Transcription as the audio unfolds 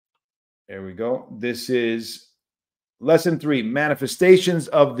There we go. This is lesson 3, manifestations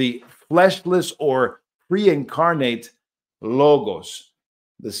of the fleshless or pre-incarnate Logos,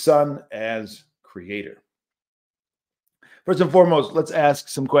 the Son as creator. First and foremost, let's ask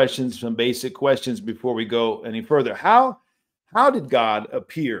some questions, some basic questions before we go any further. How did God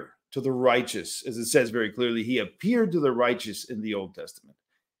appear to the righteous? As it says very clearly, he appeared to the righteous in the Old Testament.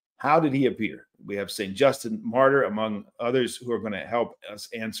 How did he appear? We have St. Justin Martyr, among others, who are going to help us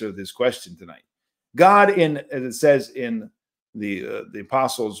answer this question tonight. God, as it says in the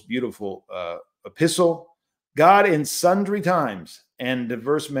Apostles' beautiful epistle, God in sundry times and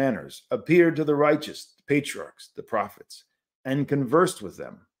diverse manners appeared to the righteous, the patriarchs, the prophets, and conversed with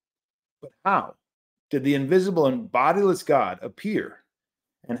them. But how did the invisible and bodiless God appear?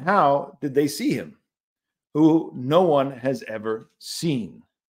 And how did they see him, who no one has ever seen?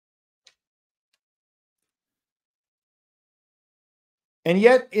 And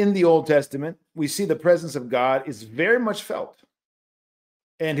yet, in the Old Testament, we see the presence of God is very much felt,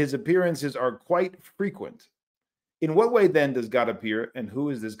 and his appearances are quite frequent. In what way, then, does God appear, and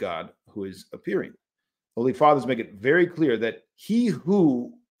who is this God who is appearing? Holy Fathers make it very clear that he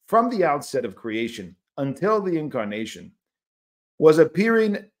who, from the outset of creation until the incarnation, was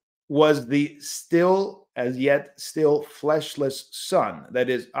appearing was the still, as yet still fleshless Son, that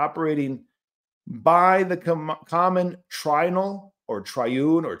is, operating by the common trinal or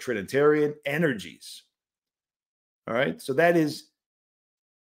triune or trinitarian energies. All right, so that is,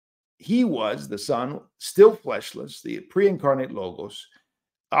 he was the Son, still fleshless, the pre-incarnate Logos,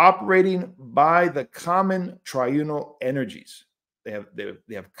 operating by the common triunal energies. They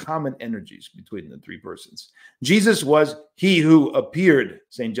have common energies between the three persons. Jesus was he who appeared,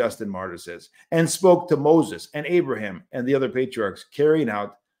 St. Justin Martyr says, and spoke to Moses and Abraham and the other patriarchs, carrying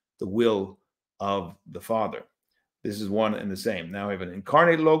out the will of the Father. This is one and the same. Now we have an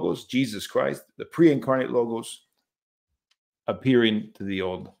incarnate Logos, Jesus Christ, the pre-incarnate Logos, appearing to the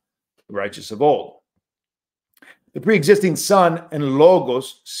old righteous of old. The pre-existing Son and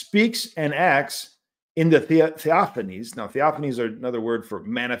Logos speaks and acts in the Theophanies. Now, Theophanies are another word for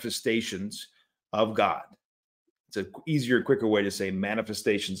manifestations of God. It's an easier, quicker way to say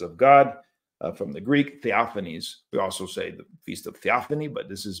manifestations of God from the Greek, Theophanies. We also say the Feast of Theophany, but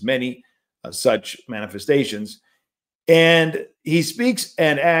this is many such manifestations. And he speaks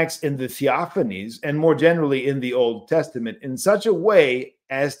and acts in the Theophanies and more generally in the Old Testament in such a way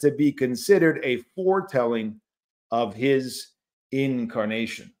as to be considered a foretelling of his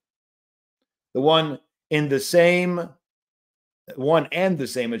incarnation. The one and the same,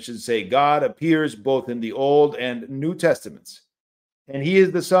 I should say, God appears both in the Old and New Testaments, and he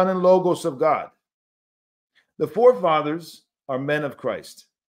is the Son and Logos of God. The forefathers are men of Christ,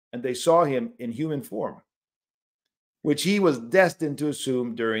 and they saw him in human form, which he was destined to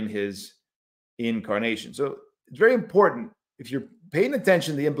assume during his incarnation. So it's very important. If you're paying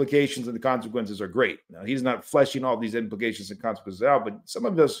attention, the implications and the consequences are great. Now, he's not fleshing all these implications and consequences out, but some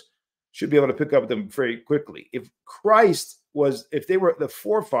of us should be able to pick up them very quickly. If they were the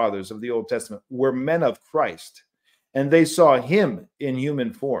forefathers of the Old Testament, were men of Christ, and they saw him in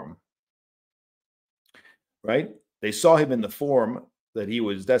human form, right? They saw him in the form that he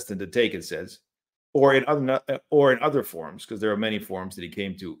was destined to take, it says, or in other forms, because there are many forms that he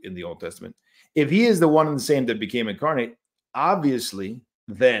came to in the Old Testament. If he is the one and the same that became incarnate, obviously,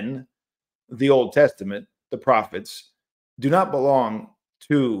 then the Old Testament, the prophets, do not belong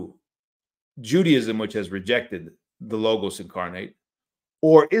to Judaism, which has rejected the Logos incarnate,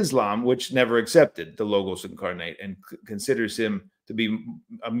 or Islam, which never accepted the Logos incarnate and considers him to be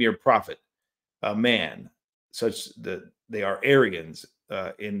a mere prophet, a man, such that they are Arians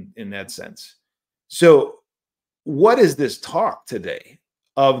in that sense. So what is this talk today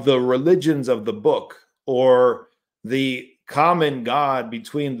of the religions of the book or the common God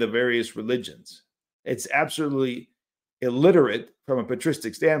between the various religions? It's absolutely illiterate from a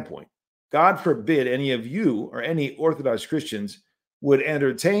patristic standpoint. God forbid any of you or any Orthodox Christians would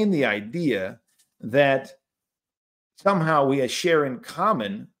entertain the idea that somehow we share in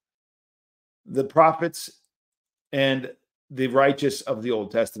common the prophets and the righteous of the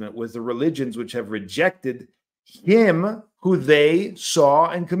Old Testament with the religions which have rejected him who they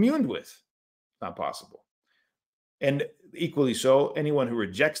saw and communed with. Not possible. And equally so, anyone who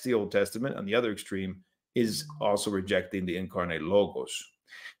rejects the Old Testament on the other extreme is also rejecting the incarnate Logos.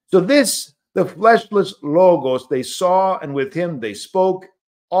 So this, the fleshless Logos, they saw, and with him they spoke,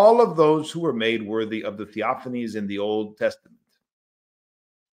 all of those who were made worthy of the Theophanies in the Old Testament.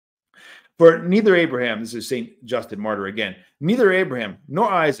 For neither Abraham, this is St. Justin Martyr again, neither Abraham, nor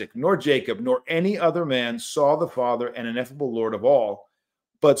Isaac, nor Jacob, nor any other man saw the Father and ineffable Lord of all,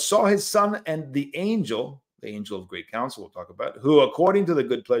 but saw his son and the angel of great counsel, we'll talk about, who according to the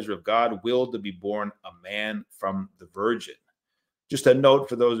good pleasure of God willed to be born a man from the virgin. Just a note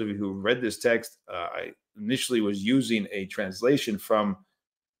for those of you who read this text, I initially was using a translation from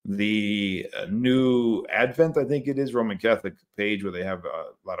the New Advent, I think it is, Roman Catholic page, where they have a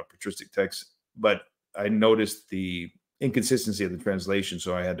lot of patristic texts, but I noticed the inconsistency of the translation,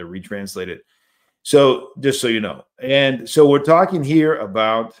 so I had to retranslate it. So just so you know. And so we're talking here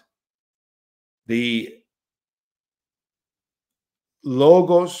about the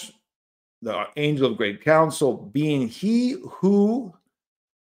Logos, the angel of great counsel, being he who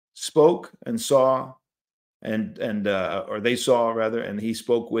spoke and saw, or they saw rather, and he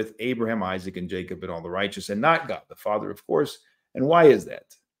spoke with Abraham, Isaac, and Jacob, and all the righteous, and not God the Father, of course. And why is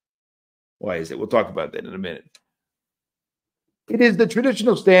that? Why is it? We'll talk about that in a minute. It is the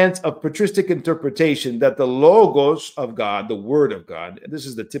traditional stance of patristic interpretation that the Logos of God, the Word of God, and this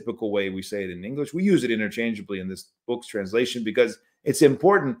is the typical way we say it in English. We use it interchangeably in this book's translation because it's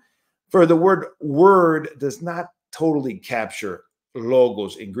important. For the word does not totally capture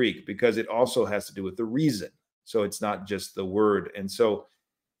logos in Greek because it also has to do with the reason. So it's not just the word. And so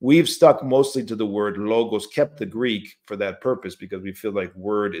we've stuck mostly to the word logos, kept the Greek for that purpose because we feel like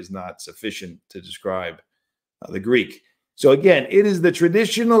word is not sufficient to describe the Greek. So again, it is the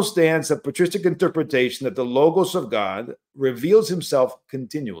traditional stance of patristic interpretation that the Logos of God reveals himself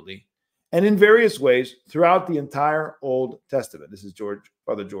continually and in various ways throughout the entire Old Testament. This is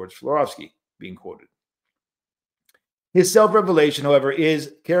Father George Florovsky being quoted. His self-revelation, however,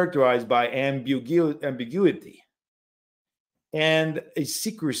 is characterized by ambiguity and a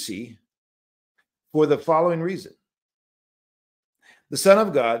secrecy for the following reason. The Son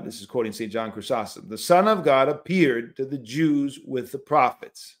of God, this is quoting St. John Chrysostom, the Son of God appeared to the Jews with the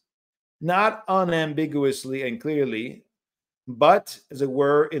prophets, not unambiguously and clearly, but, as it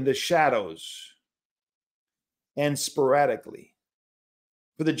were, in the shadows and sporadically.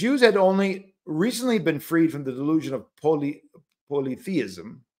 For the Jews had only recently been freed from the delusion of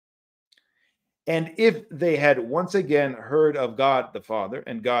polytheism, and if they had once again heard of God the Father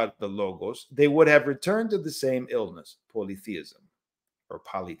and God the Logos, they would have returned to the same illness, polytheism or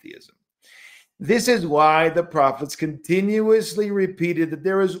polytheism. This is why the prophets continuously repeated that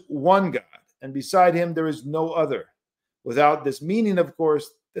there is one God, and beside him there is no other, without this meaning, of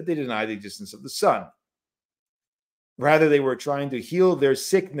course, that they deny the existence of the Son. Rather, they were trying to heal their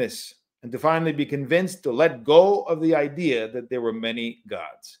sickness and to finally be convinced to let go of the idea that there were many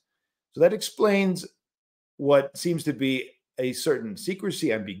gods. So that explains what seems to be a certain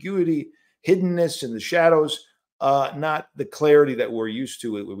secrecy, ambiguity, hiddenness in the shadows, not the clarity that we're used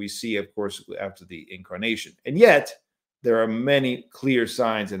to, what we see, of course, after the incarnation. And yet, there are many clear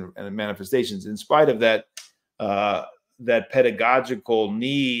signs and manifestations. In spite of that, that pedagogical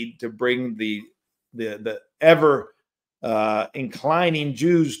need to bring the ever inclining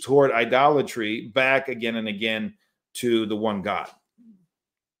Jews toward idolatry back again and again to the one God.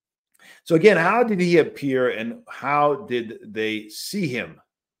 So again, how did he appear and how did they see him?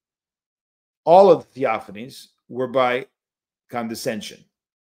 All of the Theophanies were by condescension.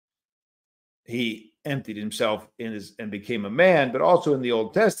 He emptied himself and became a man, but also in the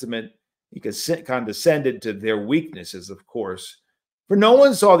Old Testament, he condescended to their weaknesses, of course. For no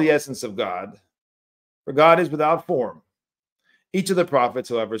one saw the essence of God, for God is without form. Each of the prophets,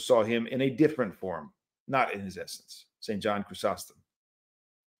 however, saw him in a different form, not in his essence. St. John Chrysostom.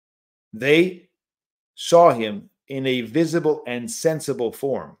 They saw him in a visible and sensible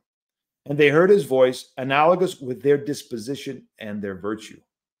form, and they heard his voice analogous with their disposition and their virtue.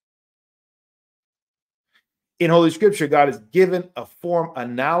 In Holy Scripture, God is given a form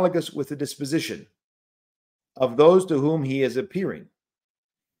analogous with the disposition of those to whom he is appearing.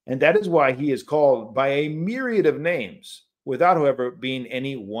 And that is why he is called by a myriad of names, without, however, being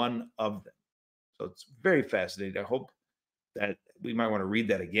any one of them. So it's very fascinating. I hope that we might want to read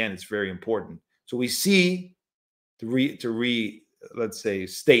that again. It's very important. So we see, let's say,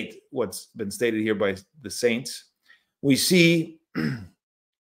 state what's been stated here by the saints. We see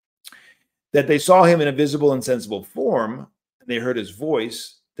that they saw him in a visible and sensible form, and they heard his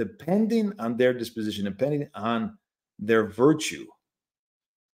voice, depending on their disposition, depending on their virtue.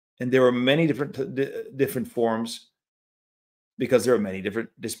 And there were many different forms because there are many different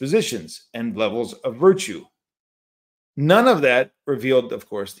dispositions and levels of virtue. None of that revealed, of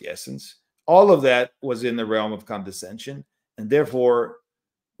course, the essence. All of that was in the realm of condescension, and therefore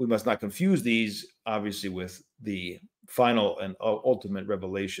we must not confuse these, obviously, with the final and ultimate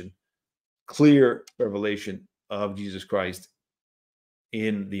revelation, clear revelation of Jesus Christ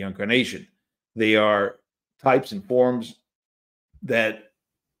in the incarnation. They are types and forms that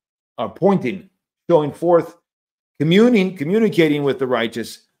pointing, showing forth, communicating with the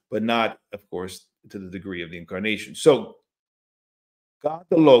righteous, but not, of course, to the degree of the incarnation. So God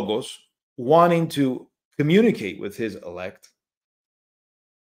the Logos, wanting to communicate with his elect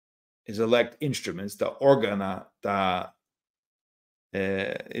instruments, the organa,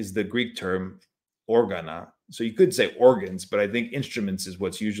 is the Greek term organa. So you could say organs, but I think instruments is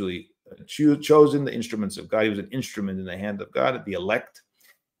what's usually chosen, the instruments of God. He was an instrument in the hand of God, the elect.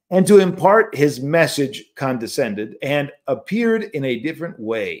 And to impart his message condescended and appeared in a different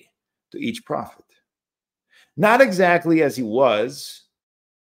way to each prophet. Not exactly as he was,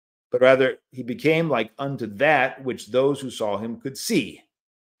 but rather he became like unto that which those who saw him could see.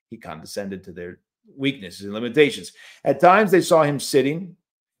 He condescended to their weaknesses and limitations. At times they saw him sitting.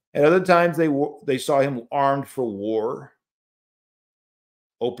 At other times they saw him armed for war.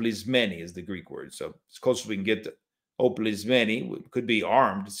 Oplismeni is the Greek word. So as close as we can get to oplismeni, could be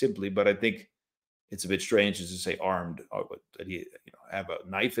armed simply, but I think it's a bit strange to say armed. That he have a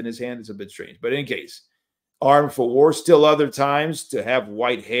knife in his hand. It's a bit strange. But in any case, armed for war. Still other times to have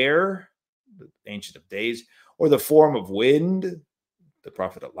white hair, the Ancient of Days, or the form of wind, the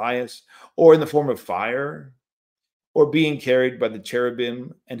prophet Elias, or in the form of fire, or being carried by the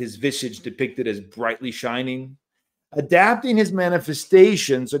cherubim, and his visage depicted as brightly shining, adapting his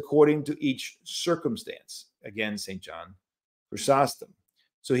manifestations according to each circumstance. Again, St. John Chrysostom.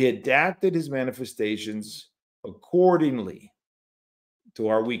 So he adapted his manifestations accordingly to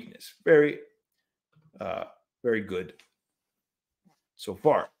our weakness. Very good so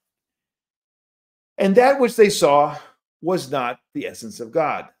far. And that which they saw was not the essence of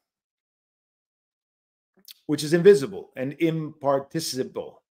God, which is invisible and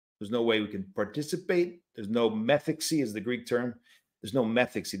imparticipable. There's no way we can participate. There's no methixy, is the Greek term. There's no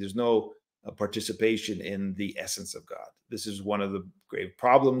methixy. There's no participation in the essence of God. This is one of the grave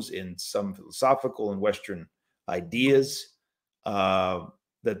problems in some philosophical and Western ideas,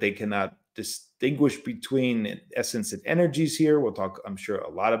 that they cannot distinguish between essence and energies here. We'll talk, I'm sure, a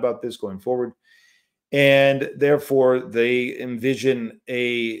lot about this going forward. And therefore, they envision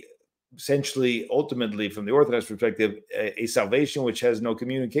essentially, ultimately, from the Orthodox perspective, a salvation which has no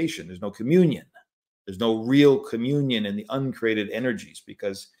communication. There's no communion. There's no real communion in the uncreated energies,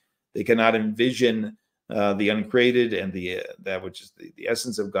 because they cannot envision the uncreated and that which is the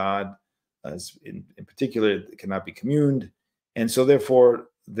essence of God. In particular, it cannot be communed. And so therefore,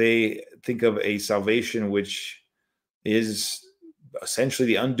 they think of a salvation which is essentially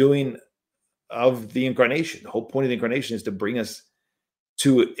the undoing of the incarnation. The whole point of the incarnation is to bring us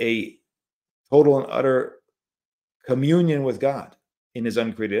to a total and utter communion with God in his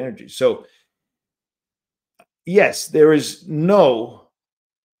uncreated energy. So, yes, there is no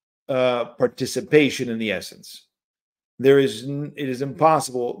participation in the essence. It is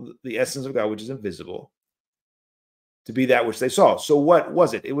impossible, the essence of God, which is invisible, to be that which they saw. So what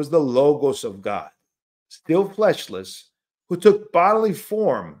was it? It was the Logos of God, still fleshless, who took bodily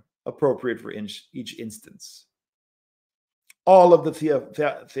form appropriate for each instance. All of the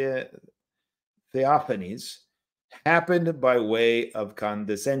Theophanies happened by way of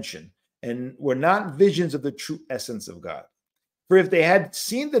condescension and were not visions of the true essence of God. For if they had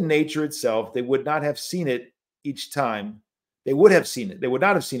seen the nature itself, they would not have seen it each time. They would have seen it. They would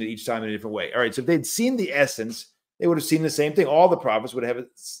not have seen it each time in a different way. All right, so if they'd seen the essence, they would have seen the same thing. All the prophets would have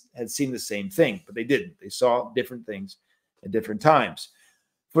had seen the same thing, but they didn't. They saw different things at different times.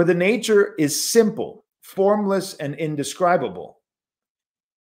 For the nature is simple, formless, and indescribable,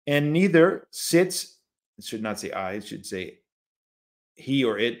 and neither sits, it should not say I, it should say he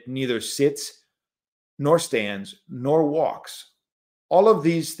or it, neither sits, nor stands, nor walks. All of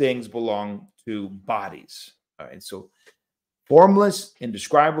these things belong to bodies. All right, so formless,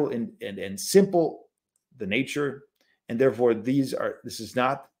 indescribable, and simple, the nature, and therefore this is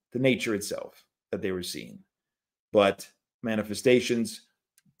not the nature itself that they were seeing, but manifestations,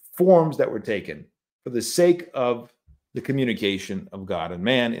 forms that were taken for the sake of the communication of God and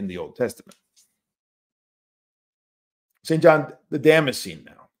man in the Old Testament. St. John the Damascene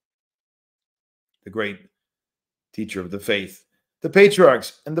now, the great teacher of the faith. The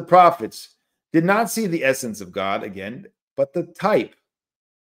patriarchs and the prophets did not see the essence of God again, but the type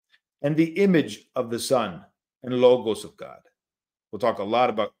and the image of the Son and Logos of God. We'll talk a lot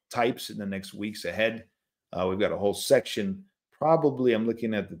about types in the next weeks ahead. We've got a whole section. Probably, I'm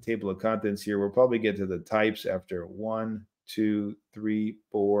looking at the table of contents here. We'll probably get to the types after 1, 2, 3,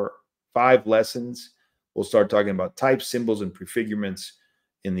 4, 5 lessons. We'll start talking about types, symbols, and prefigurements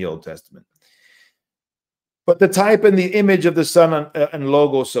in the Old Testament. But the type and the image of the Son and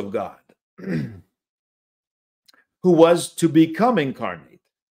Logos of God, who was to become incarnate,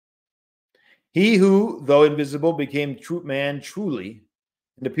 He who, though invisible, became true man truly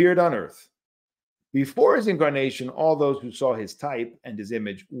and appeared on earth. Before his incarnation, all those who saw his type and his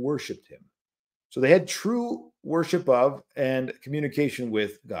image worshipped him. So they had true worship of and communication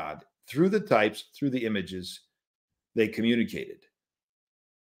with God. Through the types, through the images, they communicated.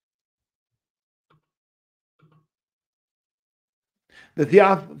 The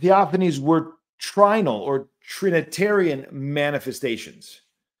Theophanies were trinal or Trinitarian manifestations.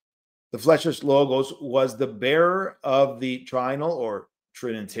 The fleshless Logos was the bearer of the trinal or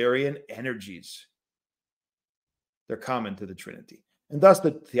Trinitarian energies. They're common to the Trinity. And thus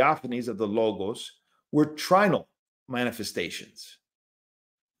the Theophanies of the Logos were trinal manifestations,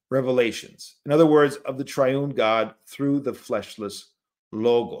 revelations. In other words, of the triune God through the fleshless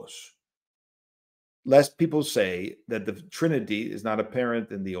Logos. Lest people say that the Trinity is not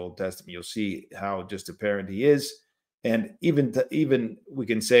apparent in the Old Testament. You'll see how just apparent he is. And even we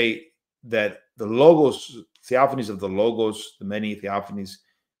can say that the Logos, Theophanies of the Logos, the many Theophanies,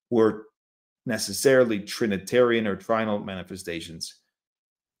 were necessarily Trinitarian or trinal manifestations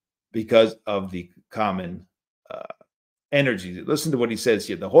because of the common energy. Listen to what he says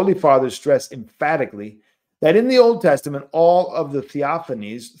here. The Holy Father stressed emphatically that in the Old Testament, all of the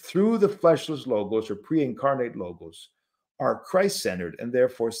Theophanies through the fleshless Logos or pre-incarnate Logos are Christ-centered and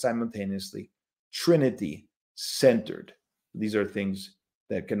therefore simultaneously Trinity-centered. These are things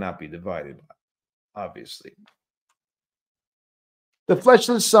that cannot be divided, obviously. The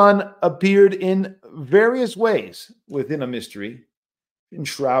fleshless Son appeared in various ways within a mystery,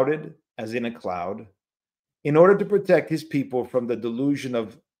 enshrouded as in a cloud, in order to protect his people from the delusion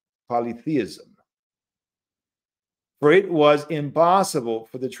of polytheism. For it was impossible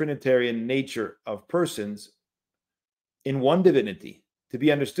for the Trinitarian nature of persons in one divinity to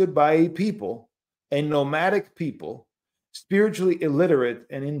be understood by a people, a nomadic people, spiritually illiterate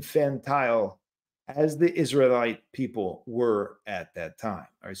and infantile as the Israelite people were at that time.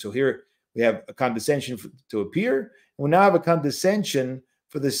 All right, so here we have a condescension to appear. We now have a condescension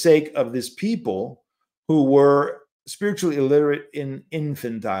for the sake of this people who were spiritually illiterate and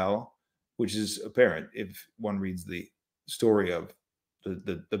infantile, which is apparent if one reads the story of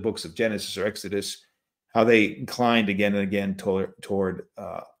the books of Genesis or Exodus, how they inclined again and again toward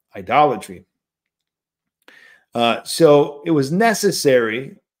idolatry. So it was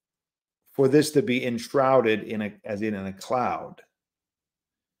necessary for this to be enshrouded as in a cloud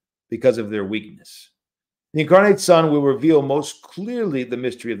because of their weakness. The incarnate Son will reveal most clearly the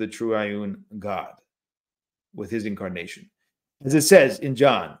mystery of the triune God with his incarnation. As it says in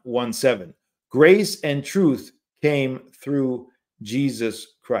John 1:7, grace and truth came through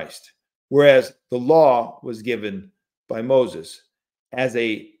Jesus Christ, whereas the law was given by Moses as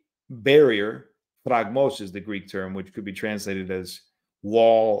a barrier, phragmos is the Greek term, which could be translated as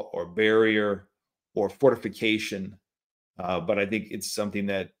wall or barrier or fortification. But I think it's something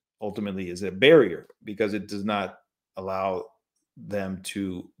that ultimately is a barrier because it does not allow them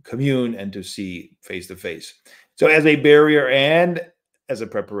to commune and to see face to face. So as a barrier and as a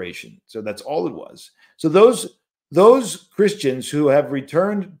preparation. So that's all it was. So those Christians who have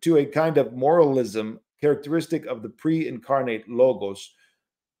returned to a kind of moralism characteristic of the pre-incarnate Logos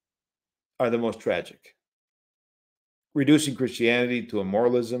are the most tragic. Reducing Christianity to a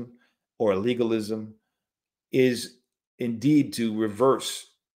moralism or a legalism is indeed to reverse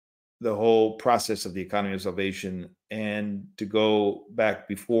the whole process of the economy of salvation and to go back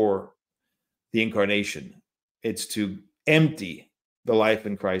before the incarnation. It's to empty the life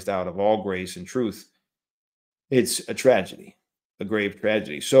in Christ out of all grace and truth. It's a tragedy, a grave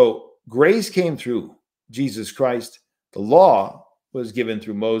tragedy. So grace came through Jesus Christ. The law was given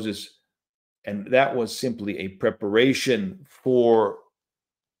through Moses, and that was simply a preparation for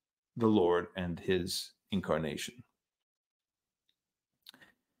the Lord and his incarnation.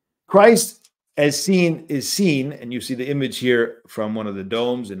 Christ is seen, and you see the image here from one of the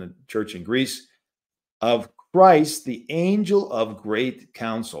domes in a church in Greece, of Christ, the angel of great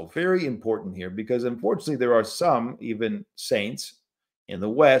counsel. Very important here, because unfortunately there are some, even saints in the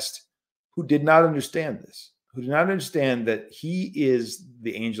West, who did not understand this, who did not understand that he is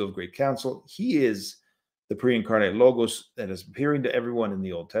the angel of great counsel. He is the pre-incarnate Logos that is appearing to everyone in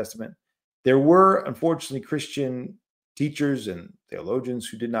the Old Testament. There were, unfortunately, Christian teachers and theologians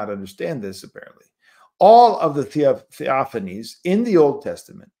who did not understand this, apparently. All of the Theophanies in the Old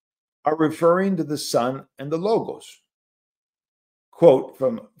Testament are referring to the Son and the Logos. Quote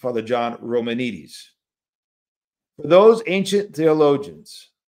from Father John Romanides. For those ancient theologians,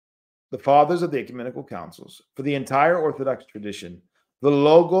 the fathers of the ecumenical councils, for the entire Orthodox tradition, The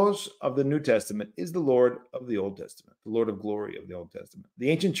Logos of the New Testament is the Lord of the Old Testament, the Lord of glory of the Old Testament. The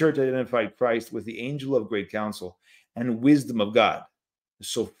ancient church identified Christ with the angel of great counsel and wisdom of God,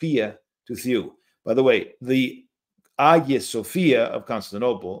 Sophia to Theou. By the way, the Hagia Sophia of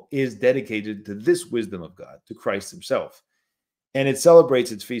Constantinople is dedicated to this wisdom of God, to Christ himself. And it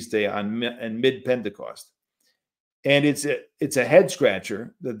celebrates its feast day on mid-Pentecost. And it's a head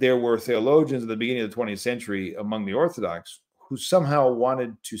scratcher that there were theologians at the beginning of the 20th century among the Orthodox who somehow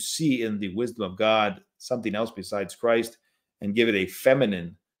wanted to see in the wisdom of God something else besides Christ and give it a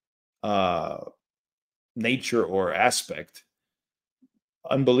feminine nature or aspect.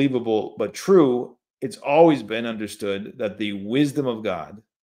 Unbelievable, but true. It's always been understood that the wisdom of God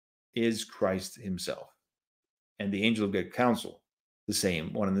is Christ himself, and the angel of good counsel, the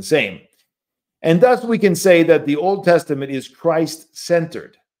same, one and the same. And thus we can say that the Old Testament is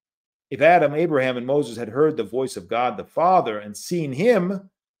Christ-centered. If Adam, Abraham, and Moses had heard the voice of God the Father and seen him,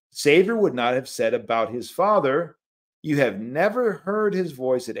 Savior would not have said about his Father, "You have never heard his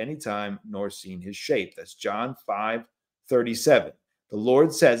voice at any time, nor seen his shape." That's John 5:37. The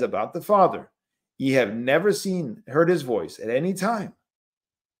Lord says about the Father, "Ye have never heard his voice at any time,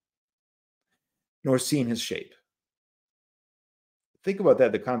 nor seen his shape." Think about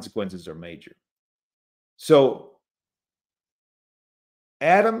that. The consequences are major. So,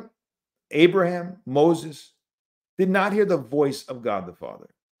 Adam, Abraham, Moses did not hear the voice of God the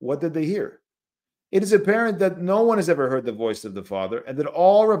Father. What did they hear? It is apparent that no one has ever heard the voice of the Father, and that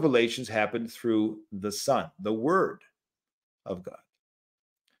all revelations happened through the Son, the Word of God.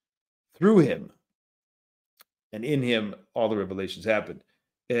 Through him and in him, all the revelations happened.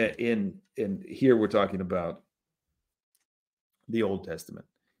 In here, we're talking about the Old Testament.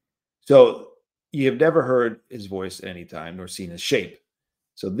 So you have never heard his voice at any time, nor seen his shape.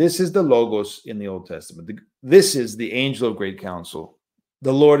 So this is the Logos in the Old Testament. This is the angel of great counsel,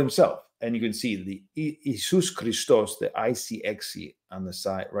 the Lord himself. And you can see the Jesus Christos, the ICXC on the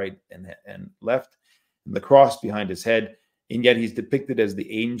side, right and left, and the cross behind his head. And yet he's depicted as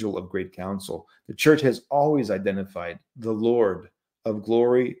the angel of great counsel. The church has always identified the Lord of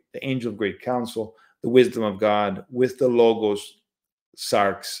glory, the angel of great counsel, the wisdom of God, with the Logos,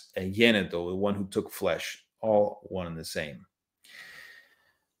 Sarx, and Geneto, the one who took flesh, all one and the same.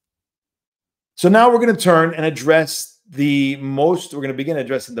 So now we're going to turn and address we're going to begin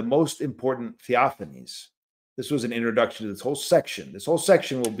addressing the most important Theophanies. This was an introduction to this whole section. This whole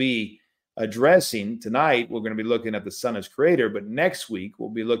section will be addressing, tonight, we're going to be looking at the Son as creator, but next week, we'll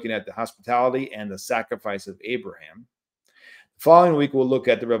be looking at the hospitality and the sacrifice of Abraham. The following week, we'll look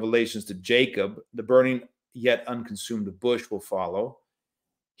at the revelations to Jacob. The burning yet unconsumed bush will follow.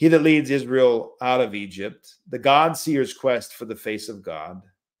 He that leads Israel out of Egypt. The God-seer's quest for the face of God.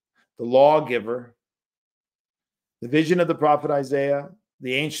 The lawgiver, the vision of the prophet Isaiah,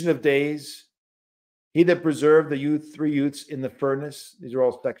 the Ancient of Days, he that preserved the three youths in the furnace. These are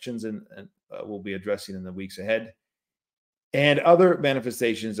all sections and we'll be addressing in the weeks ahead. And other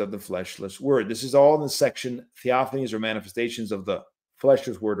manifestations of the fleshless word. This is all in the section Theophanies, or manifestations of the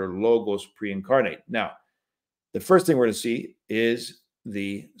fleshless word, or Logos pre-incarnate. Now, the first thing we're going to see is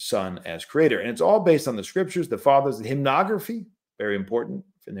the Son as creator. And it's all based on the scriptures, the fathers, the hymnography, very important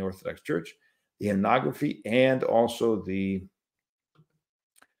in the Orthodox Church, the hymnography, and also the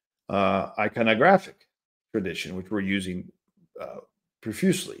iconographic tradition, which we're using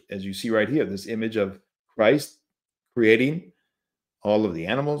profusely, as you see right here, this image of Christ creating all of the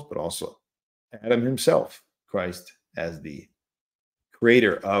animals, but also Adam himself, Christ as the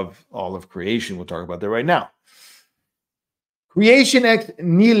creator of all of creation. We'll talk about that right now. Creation ex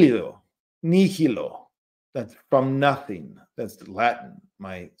nihilo. That's from nothing. That's Latin.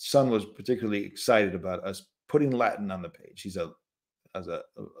 My son was particularly excited about us putting Latin on the page. He's a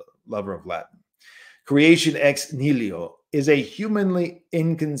lover of Latin. Creation ex nihilo is a humanly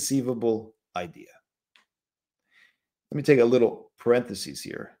inconceivable idea. Let me take a little parenthesis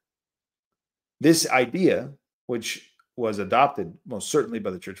here. This idea, which was adopted most certainly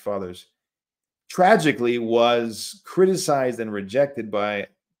by the church fathers, tragically was criticized and rejected by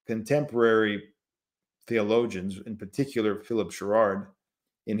contemporary theologians, in particular Philip Sherrard,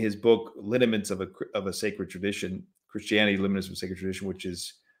 in his book Lineaments of a Sacred Tradition, Christianity, Lineaments of a Sacred Tradition, which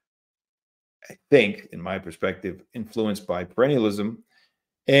is, I think, in my perspective, influenced by perennialism.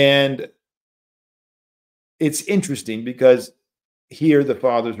 And it's interesting because here the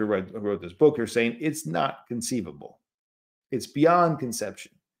fathers who wrote this book are saying it's not conceivable. It's beyond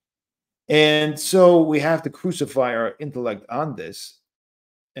conception. And so we have to crucify our intellect on this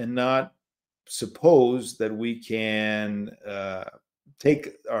and not suppose that we can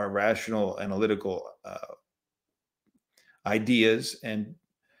take our rational, analytical ideas, and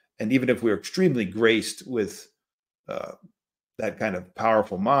even if we're extremely graced with that kind of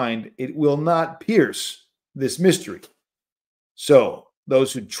powerful mind, it will not pierce this mystery. So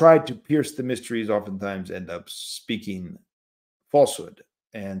those who try to pierce the mysteries oftentimes end up speaking falsehood.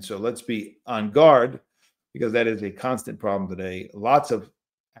 And so let's be on guard, because that is a constant problem today. Lots of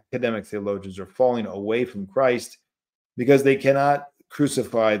academic theologians are falling away from Christ because they cannot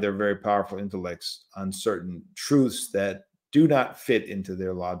crucify their very powerful intellects on certain truths that do not fit into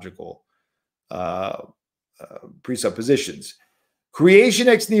their logical presuppositions. Creation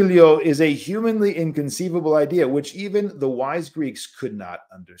ex nihilo is a humanly inconceivable idea which even the wise Greeks could not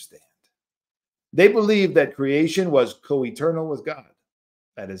understand. They believed that creation was co-eternal with God.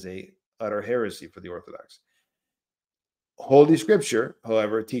 That is a utter heresy for the Orthodox. Holy Scripture,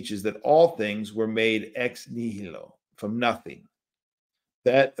 however, teaches that all things were made ex nihilo, from nothing,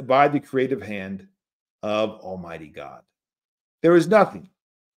 that by the creative hand of Almighty God. There is nothing,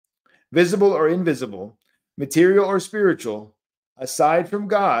 visible or invisible, material or spiritual, aside from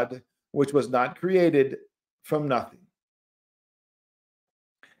God, which was not created from nothing.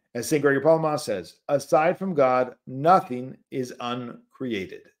 As St. Gregory Palamas says, aside from God, nothing is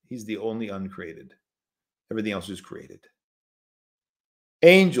uncreated. He's the only uncreated. Everything else is created.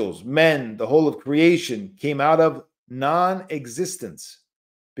 Angels, men, the whole of creation came out of non-existence,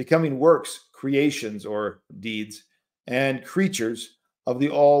 becoming works, creations, or deeds, and creatures of the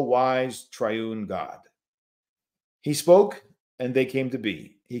all-wise triune God. He spoke, and they came to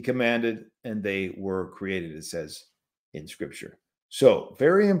be. He commanded, and they were created, it says in Scripture. So,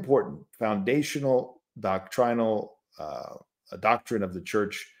 very important foundational doctrinal doctrine of the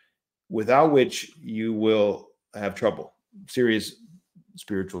Church, without which you will have trouble, serious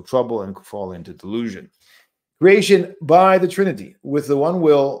spiritual trouble, and fall into delusion. Creation by the Trinity, with the one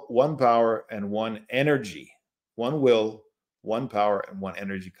will, one power, and one energy. One will, one power, and one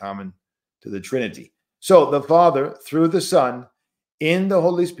energy common to the Trinity. So the Father, through the Son, in the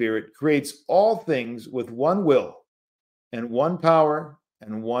Holy Spirit, creates all things with one will and one power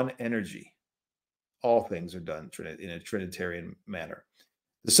and one energy. All things are done in a Trinitarian manner.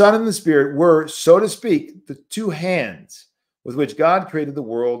 The Son and the Spirit were, so to speak, the two hands with which God created the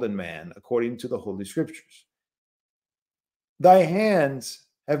world and man, according to the Holy Scriptures. Thy hands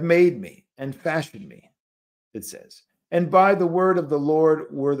have made me and fashioned me, it says. And by the word of the Lord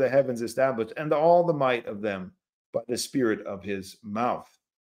were the heavens established, and all the might of them by the Spirit of his mouth.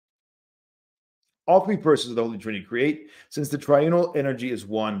 All three persons of the Holy Trinity create, since the triunal energy is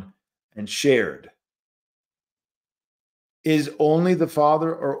one and shared. Is only the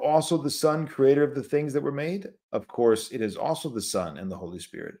Father or also the Son creator of the things that were made? Of course, it is also the Son and the Holy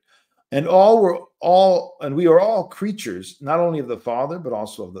Spirit. And we are all creatures, not only of the Father, but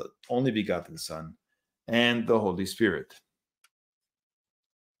also of the only begotten Son and the Holy Spirit.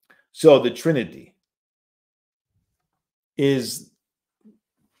 So the Trinity is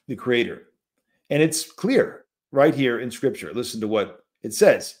the creator. And it's clear right here in Scripture. Listen to what it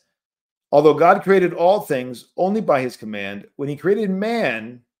says. Although God created all things only by his command, when he created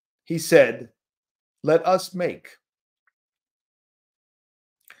man, he said, let us make.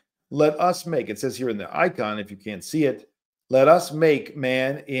 Let us make. It says here in the icon, if you can't see it, let us make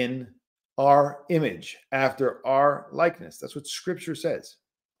man in our image, after our likeness. That's what Scripture says.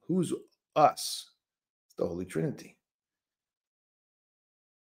 Who's us? It's the Holy Trinity.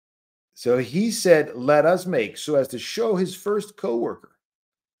 So he said, let us make, so as to show his first co-worker,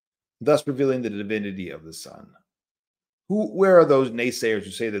 thus revealing the divinity of the Son. Where are those naysayers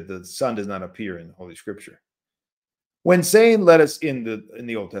who say that the Son does not appear in Holy Scripture? When saying let us in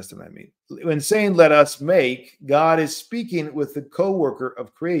the Old Testament, when saying let us make, God is speaking with the co-worker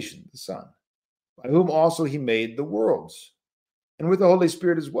of creation, the Son, by whom also he made the worlds, and with the Holy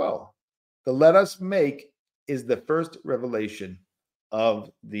Spirit as well. The let us make is the first revelation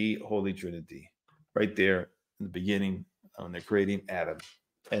of the Holy Trinity, right there in the beginning when they're creating Adam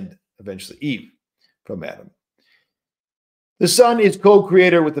and eventually Eve from Adam. The Son is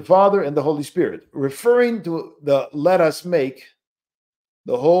co-creator with the Father and the Holy Spirit. Referring to the let us make,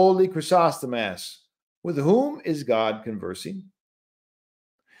 the Holy Chrysostomus, with whom is God conversing?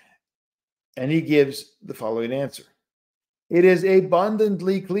 And he gives the following answer. It is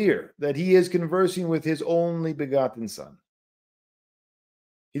abundantly clear that he is conversing with his only begotten Son.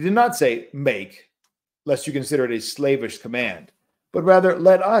 He did not say make, lest you consider it a slavish command, but rather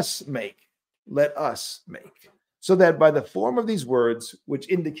let us make, let us make. So that by the form of these words, which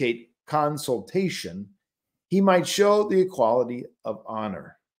indicate consultation, he might show the equality of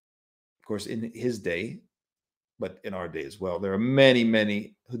honor. Of course, in his day, but in our day as well, there are many,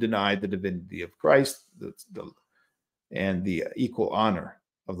 many who deny the divinity of Christ, the and the equal honor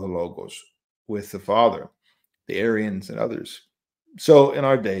of the Logos with the Father, the Arians and others. So in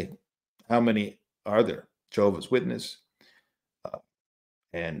our day, how many are there? Jehovah's Witness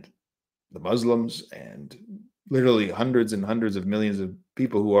and the Muslims, and literally hundreds and hundreds of millions of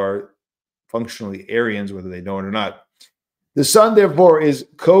people who are functionally Arians, whether they know it or not. The Son, therefore, is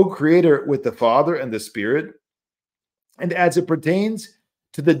co-creator with the Father and the Spirit, and as it pertains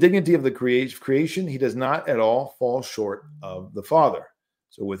to the dignity of the creation, he does not at all fall short of the Father.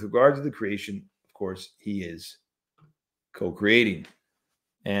 So with regard to the creation, of course, he is co-creating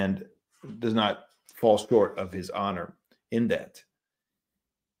and does not fall short of his honor in that.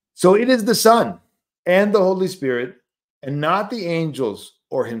 So it is the Son and the Holy Spirit, and not the angels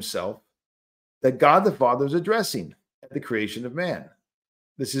or himself, that God the Father is addressing at the creation of man.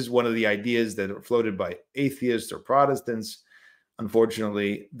 This is one of the ideas that are floated by atheists or Protestants,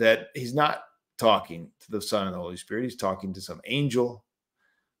 unfortunately, that he's not talking to the Son and the Holy Spirit. He's talking to some angel.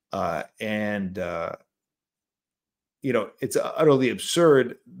 It's utterly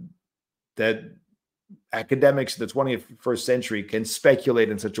absurd that academics in the 21st century can speculate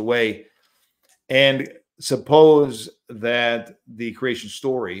in such a way and suppose that the creation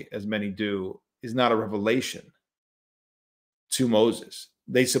story, as many do, is not a revelation to Moses.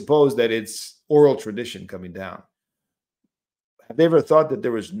 They suppose that it's oral tradition coming down. Have they ever thought that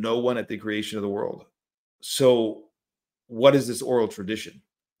there was no one at the creation of the world? So what is this oral tradition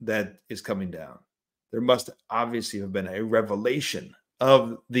that is coming down? There must obviously have been a revelation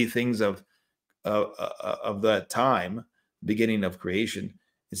of the things of that time, beginning of creation.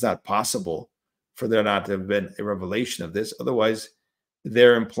 It's not possible for there not to have been a revelation of this. Otherwise,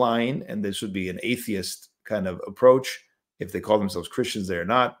 they're implying, and this would be an atheist kind of approach, if they call themselves Christians, they are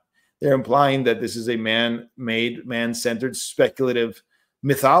not. They're implying that this is a man-made, man-centered, speculative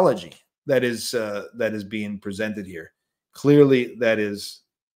mythology that is being presented here. Clearly, that is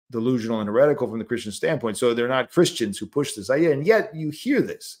delusional and heretical from the Christian standpoint. So they're not Christians who push this idea. And yet you hear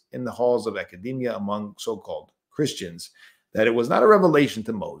this in the halls of academia among so-called Christians, that it was not a revelation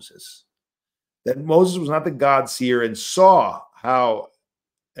to Moses, that Moses was not the God-seer and saw how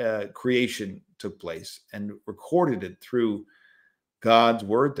creation took place and recorded it through God's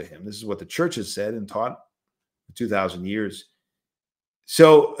word to him. This is what the church has said and taught for 2,000 years.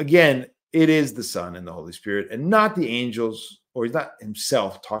 So again, it is the Son and the Holy Spirit, and not the angels, or he's not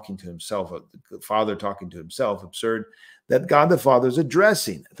himself talking to himself, the Father talking to himself. Absurd that God the Father is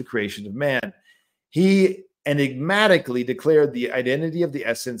addressing the creation of man. He enigmatically declared the identity of the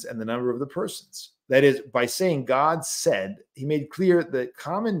essence and the number of the persons. That is, by saying God said, he made clear the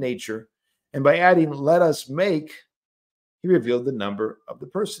common nature, and by adding let us make, he revealed the number of the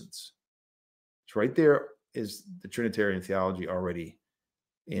persons. So right there is the Trinitarian theology already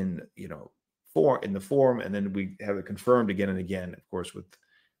in the form, and then we have it confirmed again and again, of course, with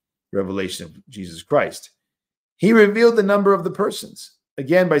revelation of Jesus Christ. He revealed the number of the persons.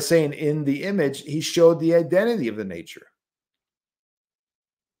 Again, by saying in the image, he showed the identity of the nature.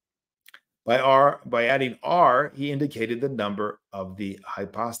 By adding R, he indicated the number of the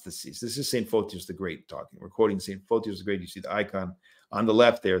hypostases. This is St. Photius the Great talking. We're quoting St. Photius the Great. You see the icon on the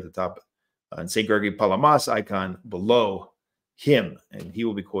left there at the top, and St. Gregory Palamas icon below him, and he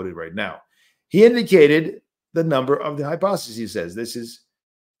will be quoted right now. He indicated the number of the hypostases, he says. This is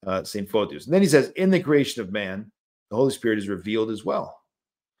St. Photius. And then he says, in the creation of man, the Holy Spirit is revealed as well.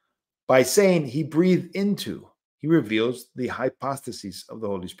 By saying he breathed into, he reveals the hypostases of the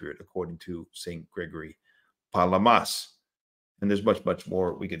Holy Spirit, according to St. Gregory Palamas. And there's much, much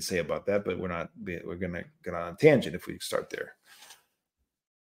more we could say about that, but we're going to get on a tangent if we start there.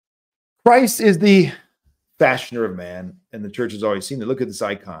 Christ is the fashioner of man, and the church has always seen it. Look at this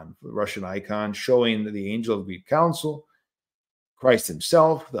icon, the Russian icon, showing the angel of the Greek council, Christ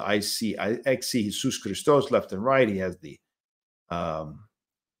himself, the Ex Jesus Christos, left and right. He has the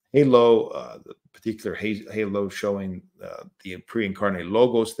halo, the particular halo showing the pre-incarnate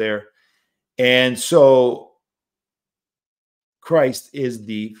logos there. And so Christ is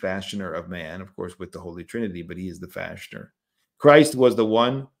the fashioner of man, of course, with the Holy Trinity, but he is the fashioner. Christ was the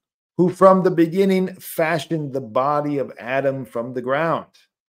one who from the beginning fashioned the body of Adam from the ground.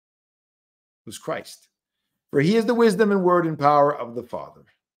 It was Christ. For he is the wisdom and word and power of the Father.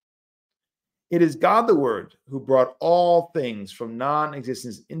 It is God the Word who brought all things from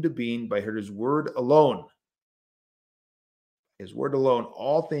non-existence into being by his word alone. His word alone,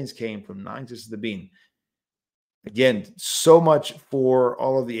 all things came from non-existence to being. Again, so much for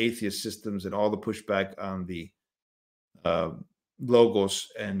all of the atheist systems and all the pushback on the logos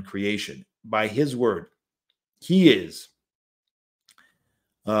and creation. By his word, he is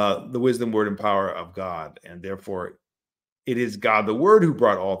the wisdom, word, and power of God, and therefore It is God the Word who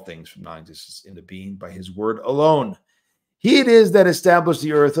brought all things from non-existence into being by his word alone. He it is that established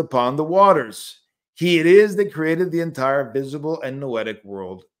the earth upon the waters. He it is that created the entire visible and noetic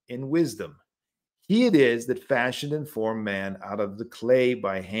world in wisdom. He it is that fashioned and formed man out of the clay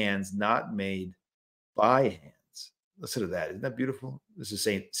by hands not made by hands. Listen to that. Isn't that beautiful? This is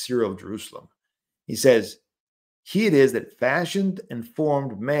St. Cyril of Jerusalem. He says, he it is that fashioned and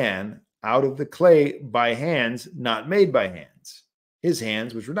formed man out of the clay by hands not made by hands. His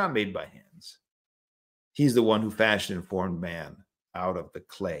hands, which were not made by hands. He's the one who fashioned and formed man out of the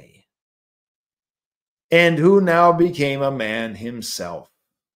clay. And who now became a man himself.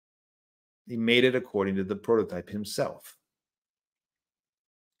 He made it according to the prototype himself.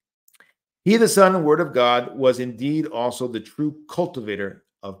 He, the Son and Word of God, was indeed also the true cultivator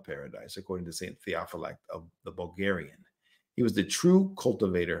of paradise, according to St. Theophanies of the Bulgarian. He was the true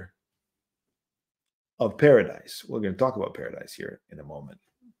cultivator of paradise. We're going to talk about paradise here in a moment.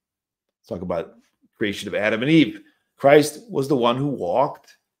 Let's talk about creation of Adam and Eve. Christ was the one who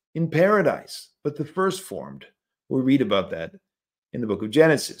walked in paradise, but the first formed. We read about that in the book of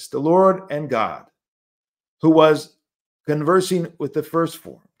Genesis. The Lord and God, who was conversing with the first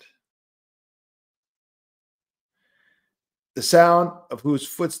formed. The sound of whose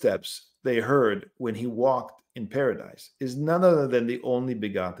footsteps they heard when he walked in paradise is none other than the only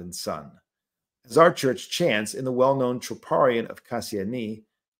begotten Son, as our church chants in the well-known Troparion of Cassiani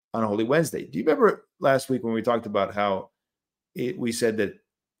on Holy Wednesday. Do you remember last week when we talked about how we said that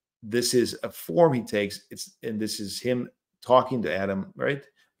this is a form he takes, and this is him talking to Adam, right?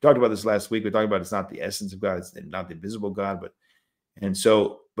 We talked about this last week. We talked about it's not the essence of God, it's not the invisible God, but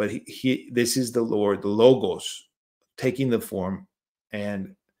this is the Lord, the Logos, taking the form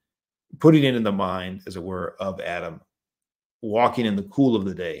and putting it in the mind, as it were, of Adam, walking in the cool of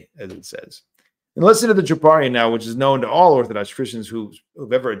the day, as it says. And listen to the Troparion now, which is known to all Orthodox Christians who've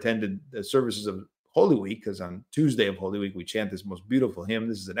ever attended the services of Holy Week, because on Tuesday of Holy Week, we chant this most beautiful hymn.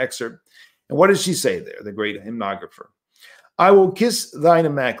 This is an excerpt. And what does she say there, the great hymnographer? I will kiss thine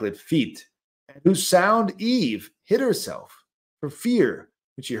immaculate feet, and whose sound Eve hid herself for fear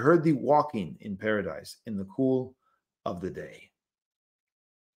when she heard thee walking in paradise in the cool of the day.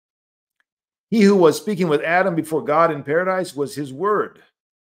 He who was speaking with Adam before God in paradise was his word.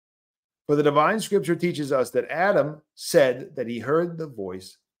 For the divine scripture teaches us that Adam said that he heard the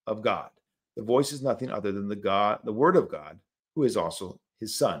voice of God. The voice is nothing other than the word of God, who is also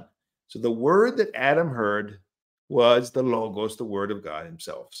his Son. So the word that Adam heard was the Logos, the word of God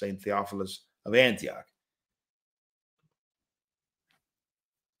himself, St. Theophilus of Antioch.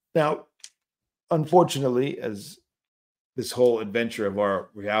 Now, unfortunately, as this whole adventure of our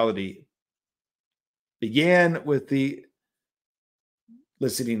reality began with the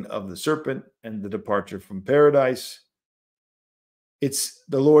listening of the serpent and the departure from paradise, it's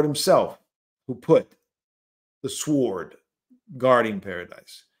the Lord himself who put the sword guarding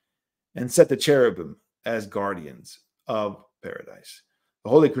paradise and set the cherubim as guardians of paradise. The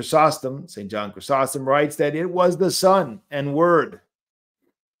Holy Chrysostom, St. John Chrysostom, writes that it was the Son and Word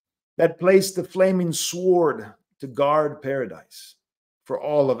that placed the flaming sword to guard paradise for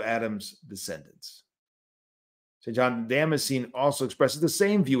all of Adam's descendants. St. John Damascene also expresses the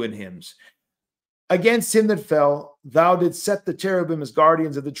same view in hymns. Against him that fell, thou didst set the cherubim as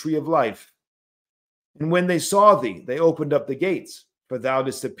guardians of the tree of life. And when they saw thee, they opened up the gates, for thou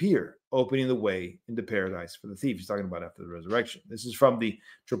didst appear, opening the way into paradise for the thief. He's talking about after the resurrection. This is from the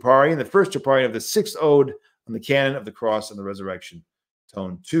Troparion, the first Troparion of the sixth ode on the canon of the cross and the resurrection,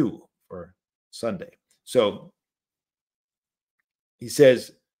 tone 2 for Sunday. So he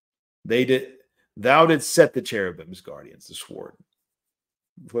says, thou didst set the cherubim as guardians, the sword,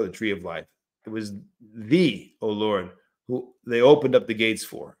 for the tree of life. It was thee, O Lord, who they opened up the gates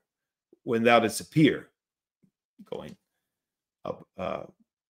for when thou didst appear, going up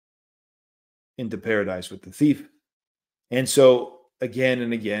into paradise with the thief. And so again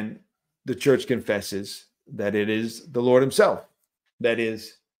and again, the church confesses that it is the Lord himself that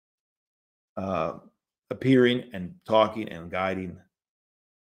is appearing and talking and guiding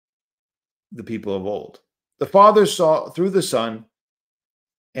the people of old. The Father saw through the Son,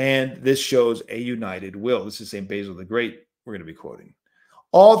 and this shows a united will. This is St. Basil the Great we're going to be quoting.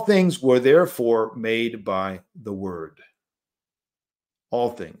 All things were therefore made by the Word. All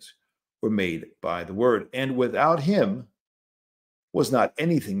things were made by the Word, and without him was not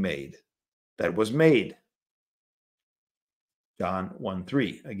anything made that was made. John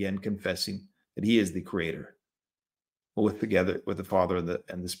 1:3, again confessing that he is the creator, together with the Father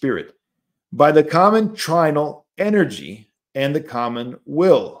and the Spirit, by the common trinal energy and the common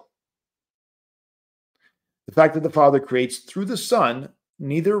will. The fact that the Father creates through the Son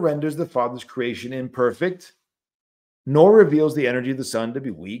neither renders the Father's creation imperfect, nor reveals the energy of the Son to be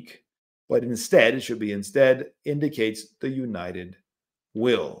weak, but instead, it should be instead, indicates the united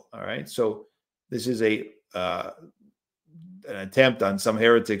will. All right. So this is an attempt on some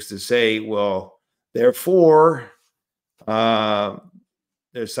heretics to say, well, therefore,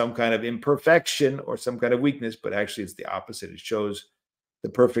 there's some kind of imperfection or some kind of weakness, but actually it's the opposite. It shows the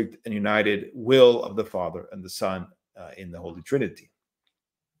perfect and united will of the Father and the Son in the Holy Trinity.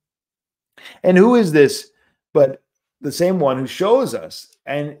 And who is this but the same one who shows us,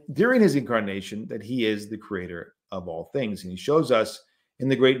 and during his incarnation, that he is the creator of all things. And he shows us in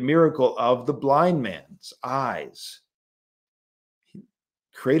the great miracle of the blind man's eyes.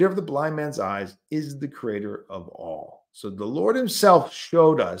 Creator of the blind man's eyes is the creator of all. So the Lord himself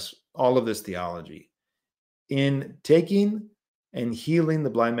showed us all of this theology in taking and healing the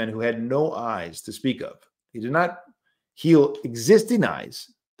blind man who had no eyes to speak of. He did not heal existing eyes.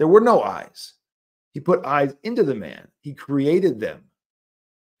 There were no eyes. He put eyes into the man. He created them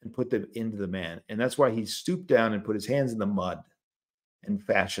and put them into the man. And that's why he stooped down and put his hands in the mud and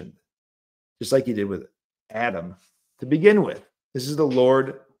fashioned, just like he did with Adam to begin with. This is the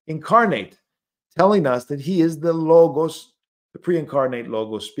Lord incarnate, telling us that he is the Logos, the pre-incarnate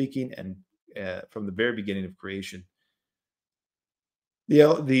Logos, speaking and from the very beginning of creation.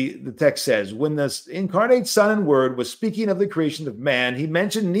 The text says, when the incarnate Son and Word was speaking of the creation of man, he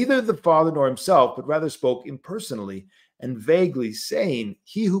mentioned neither the Father nor himself, but rather spoke impersonally and vaguely, saying,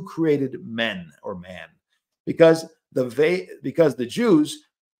 he who created men, or man, because the Jews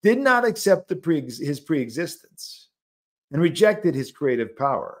did not accept his pre-existence and rejected his creative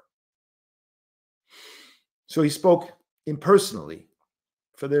power. So he spoke impersonally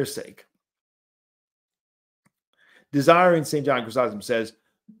for their sake. Desiring, St. John Chrysostom says,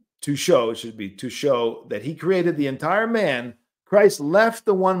 to show that he created the entire man, Christ left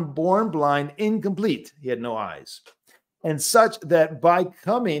the one born blind incomplete. He had no eyes. And such that by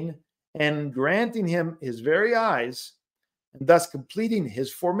coming and granting him his very eyes, and thus completing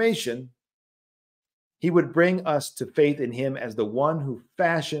his formation, he would bring us to faith in him as the one who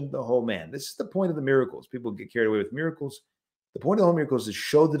fashioned the whole man. This is the point of the miracles. People get carried away with miracles. The point of the whole miracles is to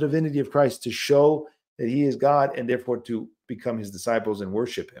show the divinity of Christ, to show that he is God, and therefore to become his disciples and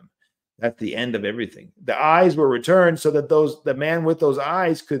worship him. That's the end of everything. The eyes were returned so that the man with those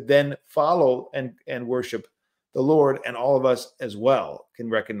eyes could then follow and worship the Lord, and all of us as well can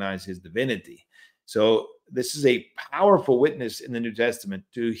recognize his divinity. So this is a powerful witness in the New Testament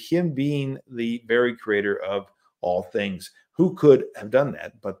to him being the very creator of all things. Who could have done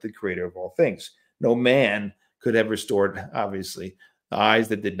that but the creator of all things? No man could have restored, obviously, the eyes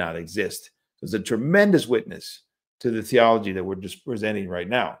that did not exist. It's a tremendous witness to the theology that we're just presenting right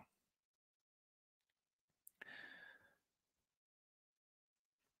now.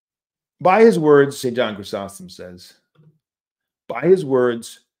 By his words, St. John Chrysostom says, by his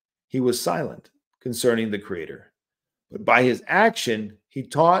words, he was silent concerning the Creator. But by his action, he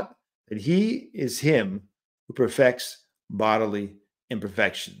taught that he is him who perfects bodily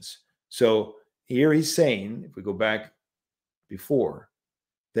imperfections. So here he's saying, if we go back before,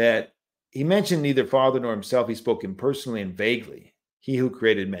 that he mentioned neither Father nor himself. He spoke impersonally and vaguely, he who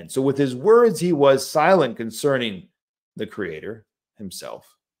created men. So with his words, he was silent concerning the Creator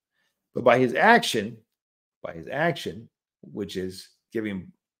himself. But by his action, which is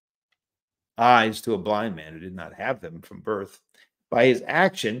giving eyes to a blind man who did not have them from birth, by his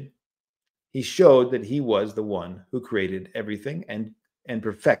action, he showed that he was the one who created everything and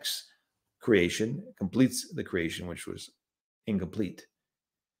perfects creation, completes the creation which was incomplete.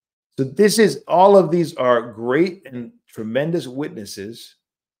 So all of these are great and tremendous witnesses,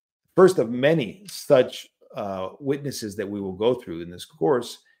 first of many such witnesses that we will go through in this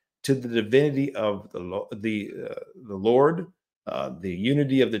course, to the divinity of the Lord, the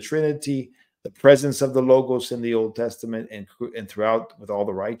unity of the Trinity, the presence of the Logos in the Old Testament and throughout with all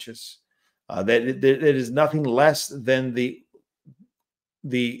the righteous. That it is nothing less than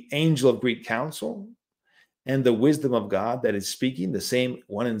the angel of Greek council and the wisdom of God that is speaking, the same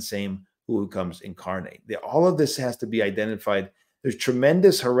one and same who comes incarnate. All of this has to be identified. There's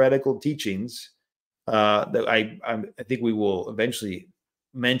tremendous heretical teachings that I think we will eventually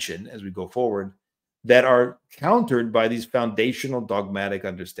mention as we go forward that are countered by these foundational dogmatic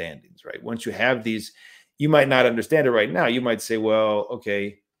understandings, right? Once you have these, you might not understand it right now. You might say, well,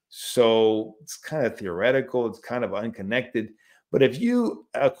 okay, so it's kind of theoretical, it's kind of unconnected. But if you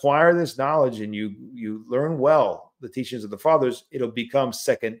acquire this knowledge and you learn well the teachings of the fathers, it'll become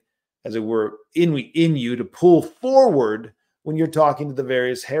second, as it were, in you to pull forward when you're talking to the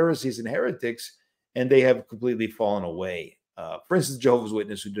various heresies and heretics and they have completely fallen away. For instance, Jehovah's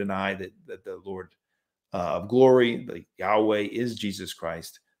Witnesses, who deny that the Lord of glory, the Yahweh, is Jesus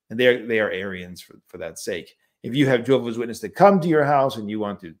Christ, and they are Arians for that sake. If you have Jehovah's Witnesses that come to your house and you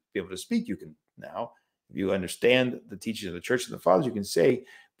want to be able to speak, you can now. If you understand the teachings of the Church and the Fathers, you can say,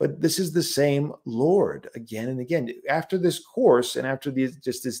 but this is the same Lord again and again. After this course and after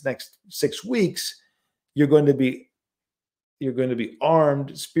just this next 6 weeks, you're going to be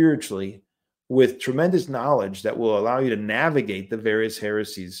armed spiritually with tremendous knowledge that will allow you to navigate the various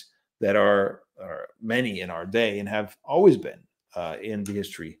heresies that are many in our day and have always been in the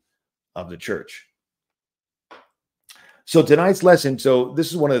history of the Church. So tonight's lesson, so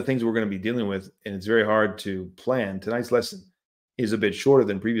this is one of the things we're going to be dealing with, and it's very hard to plan. Tonight's lesson is a bit shorter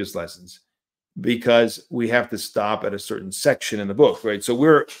than previous lessons because we have to stop at a certain section in the book, right?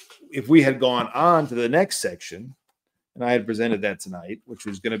 So if we had gone on to the next section, and I had presented that tonight, which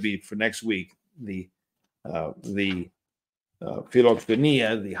was going to be for next week, the philoxenia,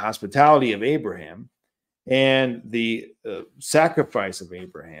 the hospitality of Abraham, and the sacrifice of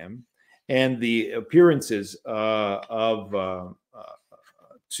Abraham, and the appearances to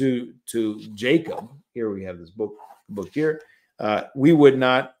Jacob. Here we have this book here. We would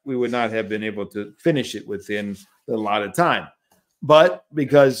not have been able to finish it within the allotted time, but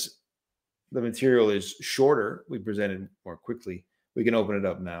because the material is shorter, we presented more quickly. We can open it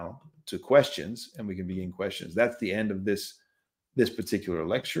up now to questions, and we can begin questions. That's the end of this particular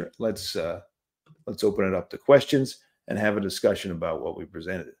lecture. Let's open it up to questions and have a discussion about what we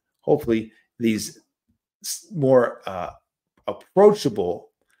presented. Hopefully, these more approachable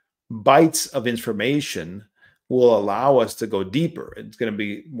bites of information will allow us to go deeper. It's going to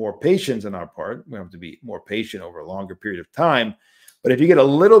be more patience on our part. We have to be more patient over a longer period of time. But if you get a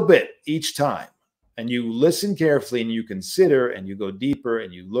little bit each time and you listen carefully and you consider and you go deeper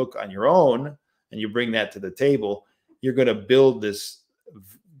and you look on your own and you bring that to the table, you're going to build this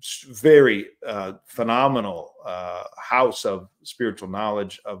very phenomenal house of spiritual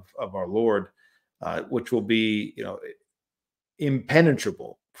knowledge of our Lord, which will be,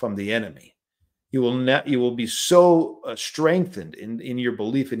 impenetrable from the enemy. You will be so strengthened in your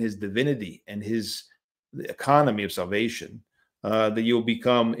belief in his divinity and the economy of salvation that you'll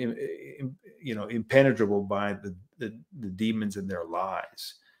become impenetrable by the demons and their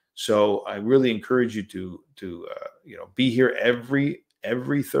lies. So I really encourage you to be here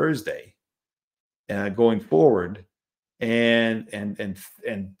every Thursday going forward and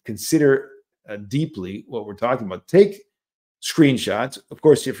consider deeply what we're talking about. Take screenshots. Of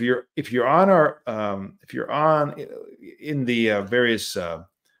course, if you're on in the various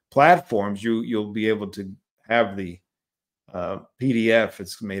platforms, you'll be able to have the PDF.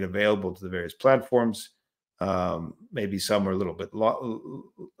 It's made available to the various platforms. Maybe some are a little bit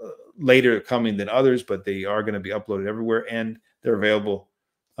later coming than others, but they are going to be uploaded everywhere, and they're available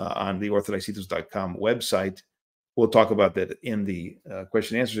on the orthodoxethos.com website. We'll talk about that in the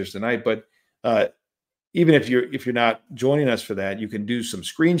question and answers tonight. But even if you're not joining us for that, you can do some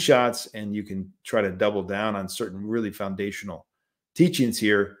screenshots and you can try to double down on certain really foundational teachings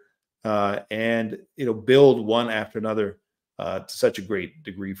here, and it'll build one after another to such a great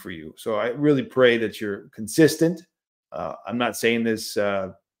degree for you. So I really pray that you're consistent. I'm not saying this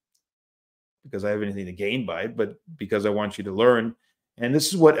because I have anything to gain by it, but because I want you to learn. And this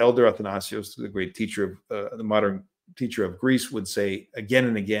is what Elder Athanasios, the great teacher of the modern teacher of Greece, would say again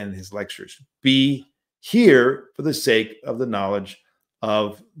and again in his lectures: be here for the sake of the knowledge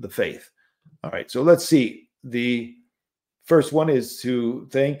of the faith. All right, so let's see. The first one is to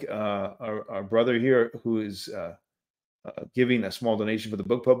thank our brother here who is giving a small donation for the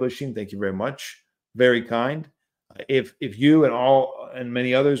book publishing. Thank you very much. Very kind. If you and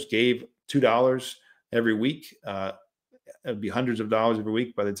many others gave $2 every week, it'd be hundreds of dollars every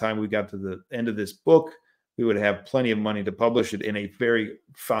week. By the time we got to the end of this book, we would have plenty of money to publish it in a very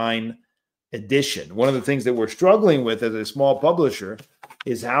fine edition. One of the things that we're struggling with as a small publisher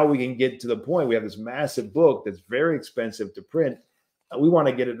is how we can get to the point. We have this massive book that's very expensive to print. We want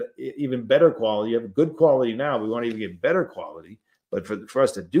to get it even better quality. You have good quality now. We want to even get better quality. But for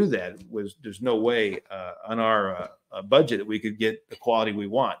us to do that, there's no way on our budget that we could get the quality we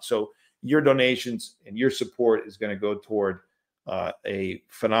want. So your donations and your support is going to go toward a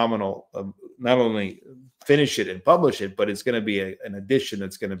phenomenal, not only finish it and publish it, but it's going to be an edition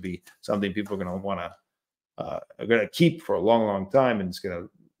that's going to be something people are going to want to are going to keep for a long, long time, and it's going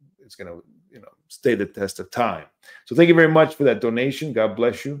to stay the test of time. So thank you very much for that donation. God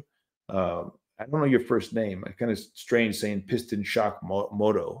bless you. I don't know your first name. It's kind of strange saying Piston Shock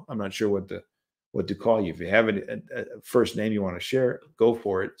Moto. I'm not sure what what to call you. If you have a first name you want to share, go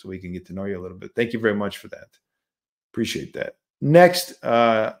for it so we can get to know you a little bit. Thank you very much for that. Appreciate that. Next,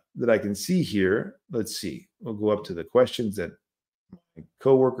 that I can see here, let's see. We'll go up to the questions that my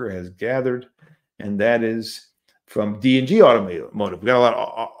coworker has gathered, and that is from D&G Automotive. We've got a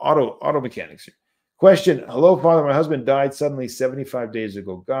lot of auto mechanics here. Question: hello, Father. My husband died suddenly 75 days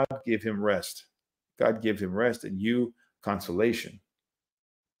ago. God give him rest. God give him rest, and you consolation.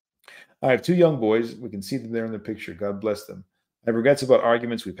 I have 2 young boys. We can see them there in the picture. God bless them. I have regrets about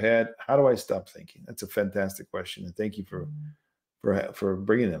arguments we've had. How do I stop thinking? That's a fantastic question, and thank you for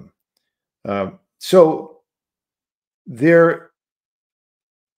bringing them. So there,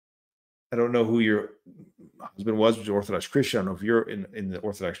 I don't know who your husband was an Orthodox Christian. I don't know if you're in the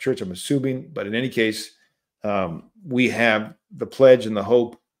Orthodox Church, I'm assuming, but in any case, we have the pledge and the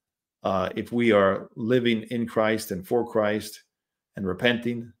hope, if we are living in Christ and for Christ and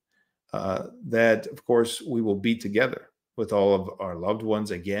repenting, that, of course, we will be together with all of our loved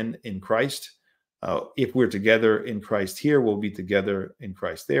ones again in Christ. If we're together in Christ here, we'll be together in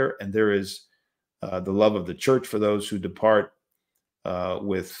Christ there. And there is the love of the church for those who depart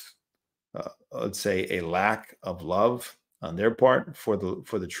with, let's say, a lack of love on their part for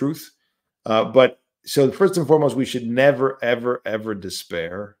the truth. But so first and foremost, we should never, ever, ever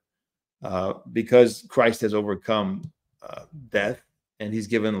despair, because Christ has overcome death, and he's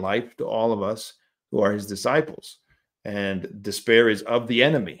given life to all of us who are his disciples. And despair is of the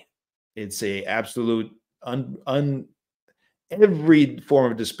enemy. It's a absolute every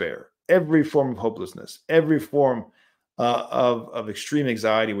form of despair, every form of hopelessness, every form of extreme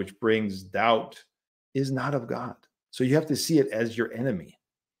anxiety, which brings doubt, is not of God. So you have to see it as your enemy.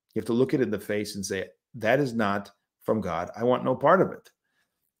 You have to look it in the face and say, that is not from God. I want no part of it.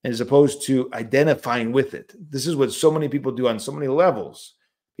 As opposed to identifying with it. This is what so many people do on so many levels.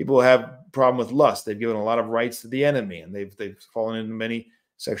 People have a problem with lust. They've given a lot of rights to the enemy, and they've fallen into many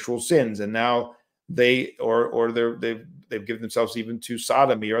sexual sins, and now they've given themselves even to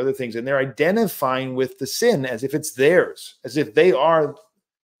sodomy or other things, and they're identifying with the sin as if it's theirs, as if they are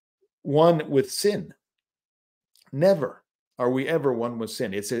one with sin. Never are we ever one with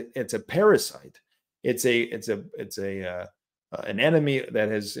sin. It's a parasite. It's an enemy that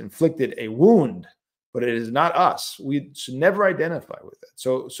has inflicted a wound, but it is not us. We should never identify with it.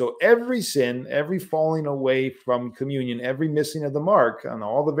 So every sin, every falling away from communion, every missing of the mark on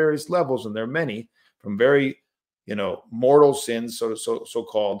all the various levels, and there are many, from very, mortal sins, so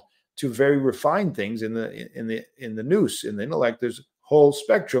called, to very refined things in the nous, in the intellect. There's a whole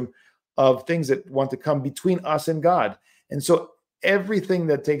spectrum of things that want to come between us and God. And so everything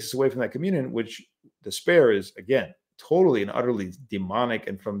that takes us away from that communion, which despair is, again, totally and utterly demonic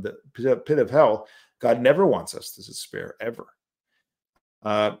and from the pit of hell. God never wants us to despair, ever,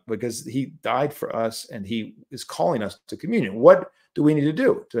 because he died for us and he is calling us to communion. What do we need to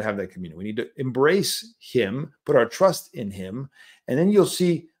do to have that communion? We need to embrace him, put our trust in him, and then you'll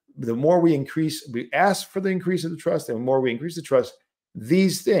see the more we ask for the increase of the trust, and the more we increase the trust,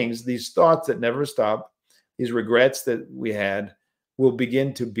 these things, these thoughts that never stop, these regrets that we had, will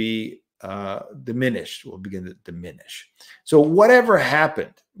begin to be diminished, will begin to diminish. So whatever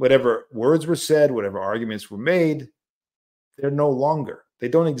happened, whatever words were said, whatever arguments were made, they're no longer. They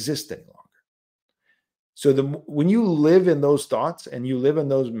don't exist any longer. So when you live in those thoughts and you live in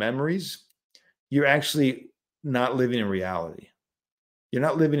those memories, you're actually not living in reality. You're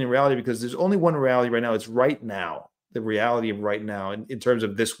not living in reality, because there's only one reality right now. It's right now, the reality of right now in terms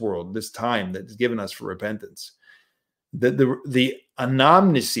of this world, this time that's given us for repentance. The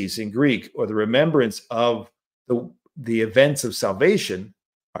anamnesis in Greek, or the remembrance of the events of salvation,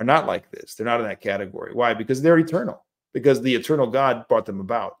 are not like this. They're not in that category. Why? Because they're eternal. Because the eternal God brought them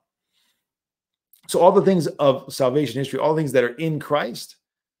about. So all the things of salvation history, all the things that are in Christ,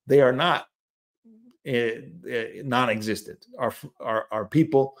 they are not non-existent. Our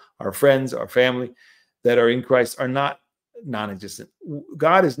people, our friends, our family that are in Christ are not non-existent.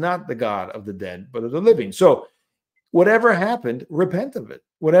 God is not the God of the dead, but of the living. So whatever happened, repent of it.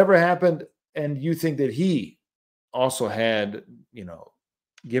 Whatever happened, and you think that he also had,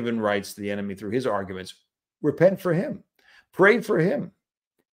 given rights to the enemy through his arguments, repent for him, pray for him,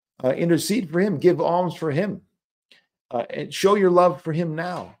 intercede for him, give alms for him, and show your love for him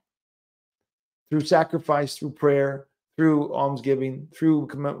now through sacrifice, through prayer, through almsgiving, through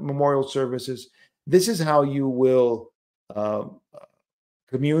memorial services. This is how you will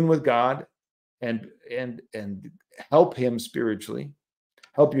commune with God and help him spiritually,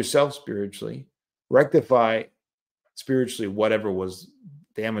 help yourself spiritually, rectify spiritually whatever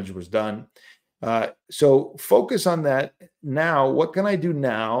damage was done. So focus on that now. What can I do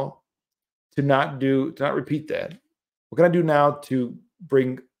now to not repeat that? What can I do now to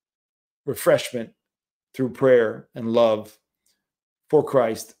bring refreshment through prayer and love for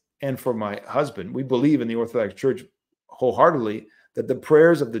Christ and for my husband? We believe in the Orthodox Church wholeheartedly that the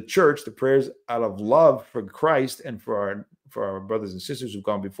prayers of the church, the prayers out of love for Christ and for our brothers and sisters who've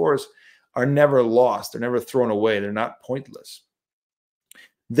gone before us, are never lost. They're never thrown away. They're not pointless.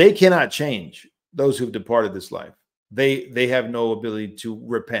 They cannot change those who've departed this life. They have no ability to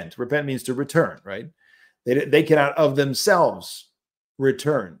repent. Repent means to return, right? They cannot of themselves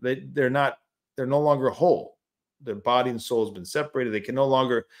return. They're no longer whole. Their body and soul has been separated. They can no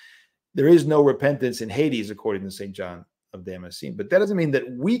longer, there is no repentance in Hades, according to St. John of Damascene. But that doesn't mean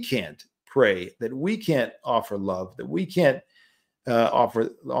that we can't pray, that we can't offer love, that we can't offer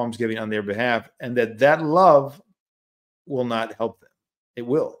almsgiving on their behalf, and that love will not help them. It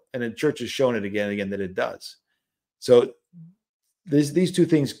will. And the church has shown it again and again that it does. So these two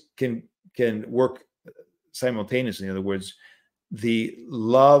things can work simultaneously. In other words, the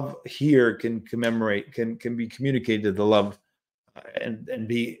love here can be communicated to the love and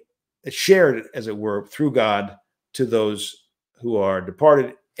be shared, as it were, through God to those who are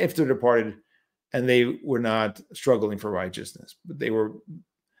departed, if they're departed and they were not struggling for righteousness, but they were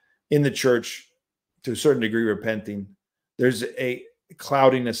in the church to a certain degree repenting. There's a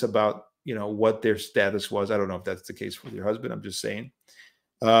cloudiness about what their status was. I don't know if that's the case with your husband. I'm just saying.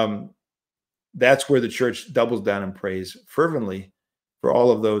 That's where the church doubles down and prays fervently for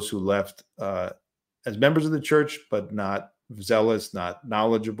all of those who left as members of the church, but not zealous, not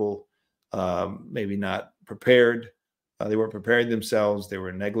knowledgeable, maybe not prepared. They weren't preparing themselves. They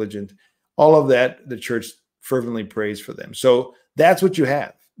were negligent. All of that, the church fervently prays for them. So that's what you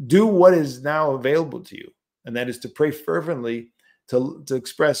have. Do what is now available to you, and that is to pray fervently, to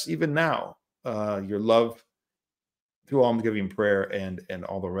express even now your love through almsgiving, prayer, and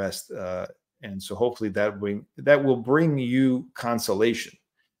all the rest. And so hopefully that will bring you consolation.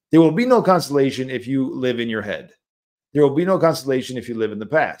 There will be no consolation if you live in your head. There will be no consolation if you live in the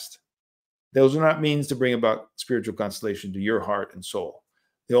past. Those are not means to bring about spiritual consolation to your heart and soul.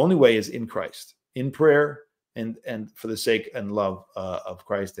 The only way is in Christ, in prayer, and for the sake and love of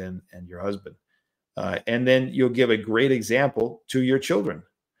Christ and your husband. And then you'll give a great example to your children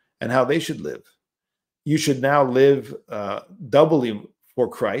and how they should live. You should now live doubly for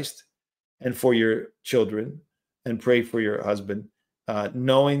Christ and for your children, and pray for your husband,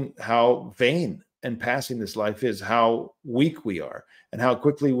 knowing how vain and passing this life is, how weak we are, and how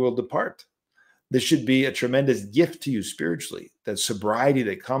quickly we'll depart. This should be a tremendous gift to you spiritually. That sobriety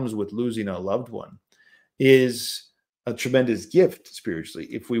that comes with losing a loved one is a tremendous gift spiritually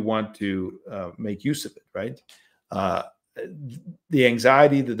if we want to make use of it, right? The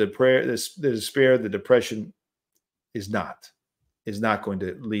anxiety, the despair, the depression is not going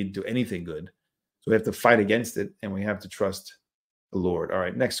to lead to anything good. So we have to fight against it, and we have to trust the Lord. All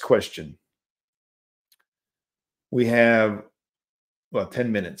right, next question. We have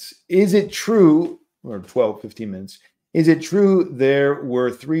 10 minutes. Is it true, or 12, 15 minutes, is it true there were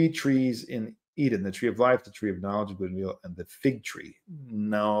 3 trees in Eden, the tree of life, the tree of knowledge of good and evil, and the fig tree?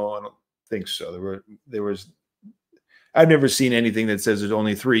 No, I don't think so. I've never seen anything that says there's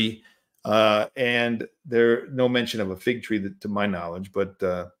only 3. And there's no mention of a fig tree to my knowledge, but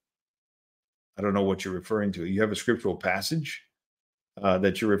I don't know what you're referring to. You have a scriptural passage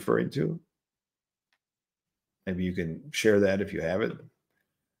that you're referring to? Maybe you can share that if you have it.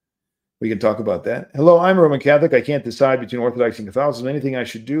 We can talk about that. Hello, I'm a Roman Catholic. I can't decide between Orthodoxy and Catholicism. Anything I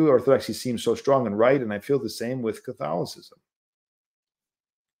should do? Orthodoxy seems so strong and right, and I feel the same with Catholicism.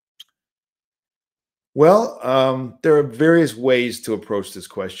 Well, there are various ways to approach this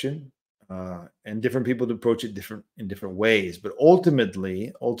question. And different people approach it in different ways, but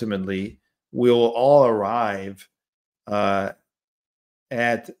ultimately, we'll all arrive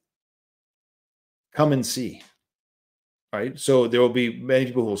at come and see, right? So there will be many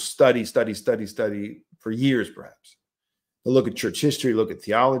people who will study for years, perhaps. They'll look at church history, look at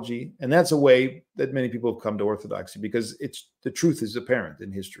theology, and that's a way that many people have come to Orthodoxy, because the truth is apparent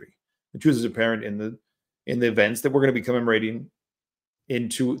in history. The truth is apparent in the events that we're going to be commemorating in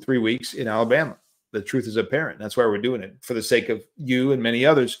 2-3 weeks in Alabama. The truth is apparent. That's why we're doing it, for the sake of you and many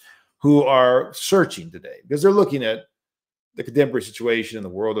others who are searching today, because they're looking at the contemporary situation in the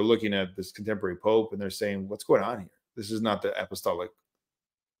world. They're looking at this contemporary Pope, and they're saying, what's going on here? This is not the apostolic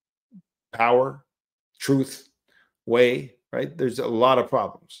power, truth, way, right? There's a lot of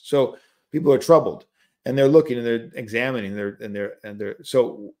problems. So people are troubled, and they're looking, and they're examining,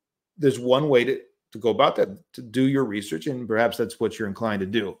 so there's one way to go about that, to do your research, and perhaps that's what you're inclined to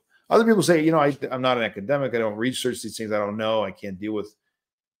do. Other people say, I'm not an academic. I don't research these things. I don't know. I can't deal with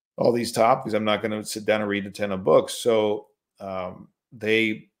all these topics. I'm not going to sit down and read a ton of books. So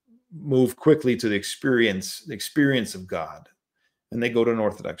they move quickly to the experience of God, and they go to an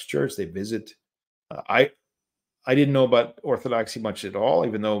Orthodox church. They visit. I didn't know about Orthodoxy much at all,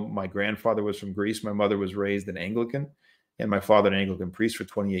 even though my grandfather was from Greece. My mother was raised an Anglican, and my father an Anglican priest for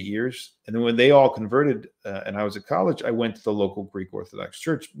 28 years. And then when they all converted and I was at college, I went to the local Greek Orthodox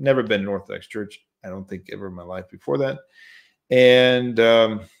church. Never been an Orthodox church, I don't think, ever in my life before that. And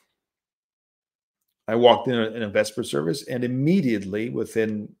I walked in a Vesper service, and immediately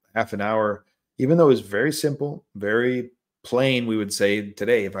within half an hour, even though it was very simple, very plain, we would say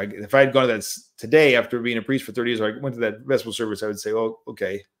today, if I had gone to that today after being a priest for 30 years, or I went to that Vesper service, I would say, oh,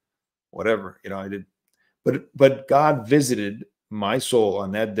 okay, whatever, I did. But God visited my soul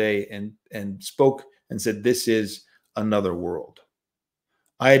on that day and spoke and said, this is another world.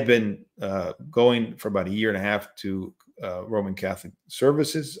 I had been going for about a year and a half to Roman Catholic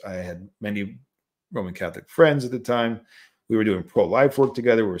services. I had many Roman Catholic friends at the time. We were doing pro-life work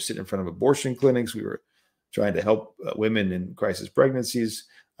together. We were sitting in front of abortion clinics. We were trying to help women in crisis pregnancies.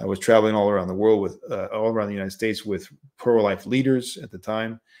 I was traveling all around the world all around the United States with pro-life leaders at the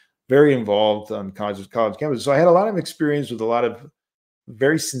time, very involved on college campuses. So I had a lot of experience with a lot of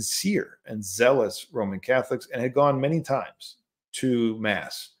very sincere and zealous Roman Catholics, and had gone many times to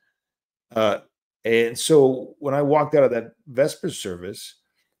Mass. And so when I walked out of that Vesper service,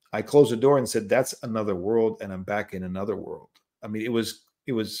 I closed the door and said, that's another world, and I'm back in another world. I mean, it was,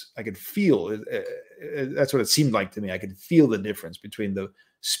 I could feel, that's what it seemed like to me. I could feel the difference between the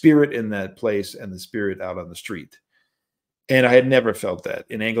spirit in that place and the spirit out on the street. And I had never felt that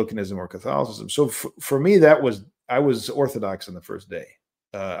in Anglicanism or Catholicism. So for me, I was Orthodox on the first day.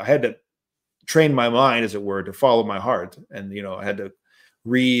 I had to train my mind, as it were, to follow my heart. And, I had to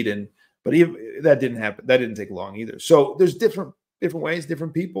read, but even, that didn't happen. That didn't take long either. So there's different ways,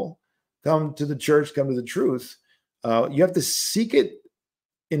 different people come to the church, come to the truth. You have to seek it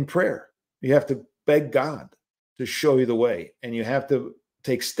in prayer. You have to beg God to show you the way, and you have to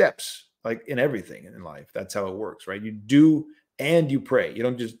take steps, like in everything in life. That's how it works, right? You do and you pray. You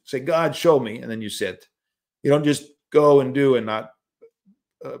don't just say, God, show me, and then you sit. You don't just go and do and not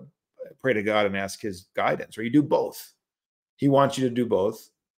pray to God and ask his guidance, or you do both. He wants you to do both.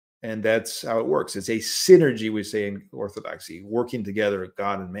 And that's how it works. It's a synergy, we say in Orthodoxy, working together,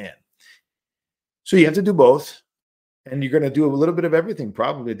 God and man. So you have to do both. And you're going to do a little bit of everything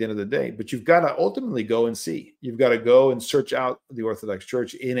probably at the end of the day. But you've got to ultimately go and see. You've got to go and search out the Orthodox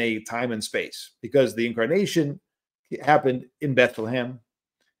Church in a time and space, because the incarnation happened in Bethlehem,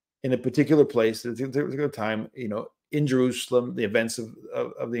 in a particular place, at a particular time, in Jerusalem, the events of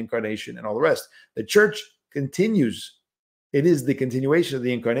the incarnation and all the rest. The church continues. It is the continuation of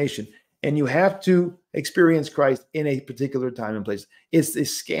the incarnation. And you have to experience Christ in a particular time and place. It's a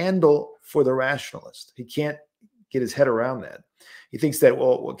scandal for the rationalist. He can't get his head around that. He thinks that,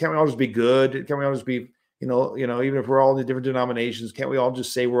 well, can't we all just be good? Can't we all just be, even if we're all in the different denominations, can't we all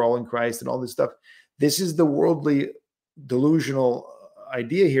just say we're all in Christ and all this stuff? This is the worldly, delusional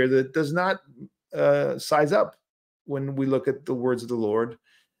idea here that does not size up when we look at the words of the Lord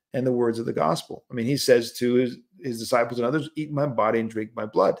and the words of the gospel. I mean, he says to his disciples and others, eat my body and drink my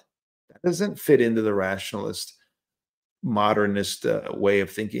blood. That doesn't fit into the rationalist, modernist way of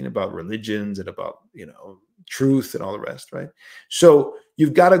thinking about religions and about, truth and all the rest, right? So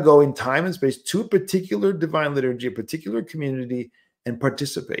you've got to go in time and space to a particular divine liturgy, a particular community, and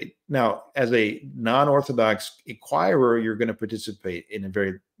participate. Now, as a non-Orthodox inquirer, you're going to participate in a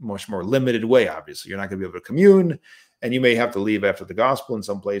very much more limited way, obviously. You're not going to be able to commune, and you may have to leave after the gospel in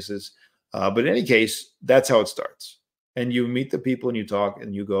some places. But in any case, that's how it starts. And you meet the people and you talk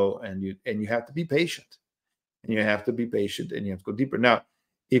and you go and you have to be patient. And you have to be patient and you have to go deeper. Now,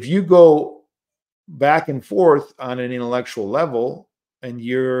 if you go back and forth on an intellectual level and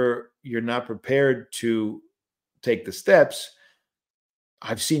you're not prepared to take the steps,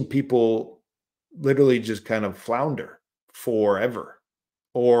 I've seen people literally just kind of flounder forever,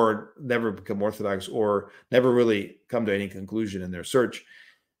 or never become Orthodox, or never really come to any conclusion in their search,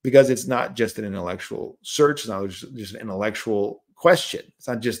 because it's not just an intellectual search. It's not just an intellectual question. It's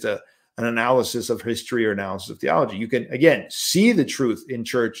not just an analysis of history or analysis of theology. You can, again, see the truth in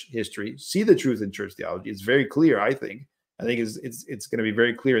church history, see the truth in church theology. It's very clear, I think. It's going to be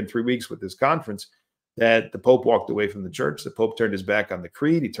very clear in 3 weeks with this conference that the Pope walked away from the church. The Pope turned his back on the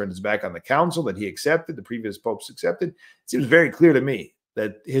creed. He turned his back on the council that he accepted, the previous popes accepted. It seems very clear to me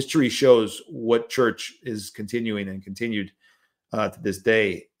that history shows what church is continuing and continued to this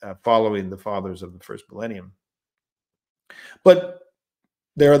day, following the fathers of the first millennium. But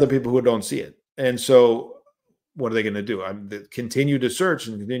there are other people who don't see it. And so what are they going to do? They continue to search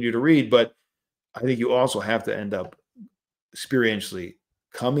and continue to read, but I think you also have to end up experientially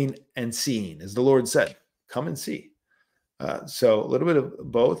coming and seeing, as the Lord said, come and see. So a little bit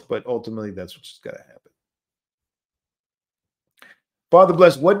of both, but ultimately that's what's got to happen. Father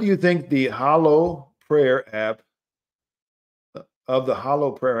bless, what do you think the Hollow Prayer app, of the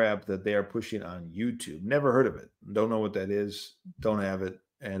Hollow Prayer app that they are pushing on YouTube? Never heard of it. Don't know what that is. Don't have it.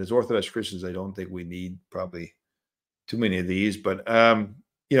 And as Orthodox Christians, I don't think we need probably too many of these, but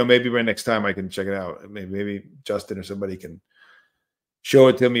maybe by next time I can check it out. Maybe Justin or somebody can show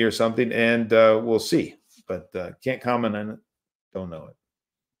it to me or something, and we'll see. But can't comment on it. Don't know it.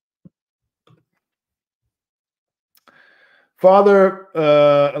 Father,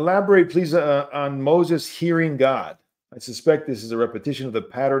 elaborate, please, on Moses hearing God. I suspect this is a repetition of the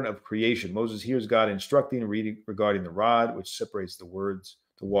pattern of creation. Moses hears God instructing and reading regarding the rod, which separates the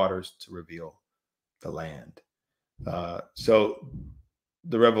waters to reveal the land. So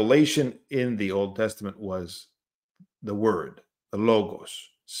the revelation in the Old Testament was the word, the logos.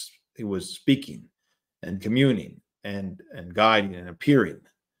 It was speaking and communing and guiding and appearing.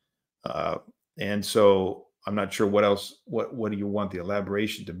 And so I'm not sure what else, what do you want the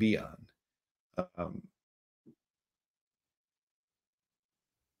elaboration to be on?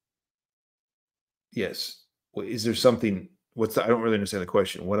 Yes. Is there something, I don't really understand the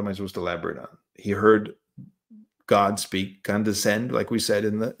question. What am I supposed to elaborate on? He heard God speak, condescend, like we said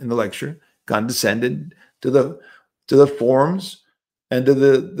in the lecture, condescended to the forms and to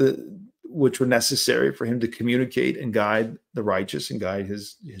the which were necessary for him to communicate and guide the righteous and guide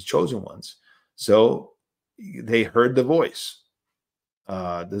his chosen ones. So they heard the voice.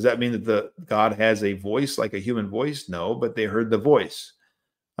 Does that mean that God has a voice like a human voice? No, but they heard the voice.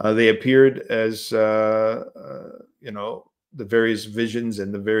 They appeared as the various visions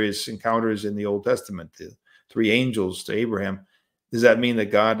and the various encounters in the Old Testament. The 3 angels to Abraham. Does that mean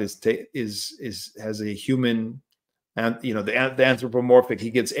that God has a human, and the anthropomorphic? He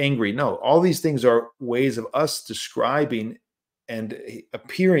gets angry. No, all these things are ways of us describing, and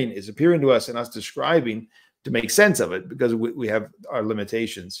appearing to us and us describing to make sense of it, because we have our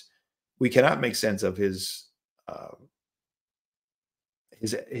limitations. We cannot make sense of his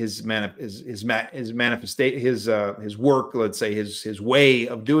work, let's say his way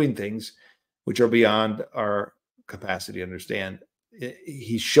of doing things, which are beyond our capacity to understand.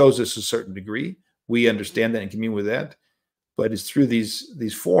 He shows us a certain degree. We understand that and commune with that, but it's through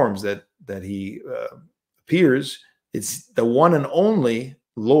these forms that he appears. It's the one and only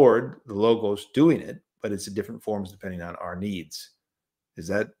Lord, the Logos, doing it, but it's in different forms depending on our needs. Is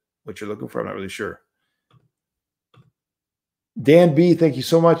that what you're looking for? I'm not really sure. Dan B, thank you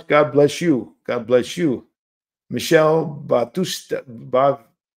so much. God bless you. God bless you. Michelle Bautista,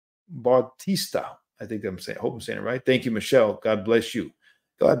 I think I hope I'm saying it right. Thank you, Michelle. God bless you.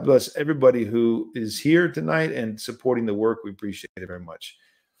 God bless everybody who is here tonight and supporting the work. We appreciate it very much.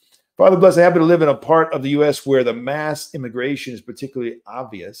 Father bless, I happen to live in a part of the U.S. where the mass immigration is particularly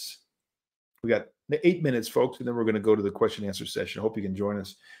obvious. We got 8 minutes, folks, and then we're going to go to the question and answer session. I hope you can join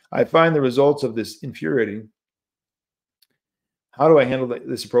us. I find the results of this infuriating. How do I handle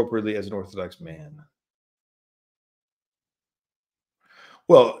this appropriately as an Orthodox man?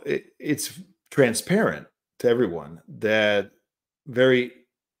 Well, it's transparent to everyone that very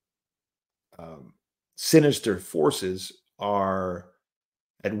sinister forces are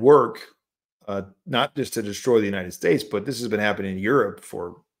at work, not just to destroy the United States, but this has been happening in Europe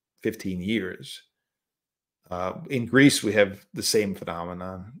for 15 years. In Greece, we have the same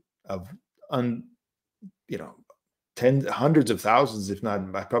phenomenon of, hundreds of thousands, if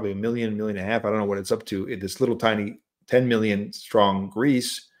not probably 1 million, 1.5 million. I don't know what it's up to. This little tiny 10 million strong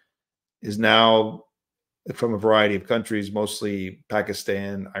Greece is now from a variety of countries, mostly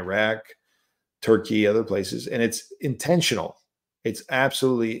Pakistan, Iraq, Turkey, other places. And it's intentional. It's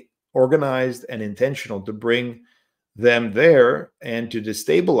absolutely organized and intentional to bring them there and to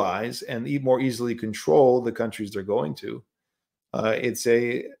destabilize and more easily control the countries they're going to. It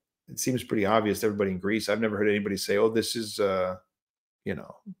seems pretty obvious to everybody in Greece. I've never heard anybody say, oh, this is,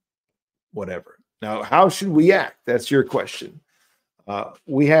 whatever. Now, how should we act? That's your question.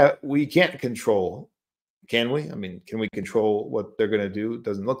 We can't control, can we? I mean, can we control what they're going to do? It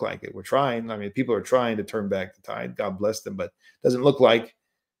doesn't look like it. We're trying. I mean, people are trying to turn back the tide. God bless them. But it doesn't look like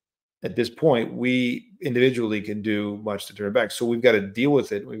at this point we individually can do much to turn it back. So we've got to deal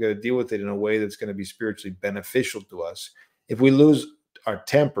with it. We've got to deal with it in a way that's going to be spiritually beneficial to us. If we lose our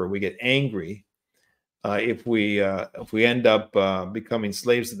temper, we get angry. If we end up becoming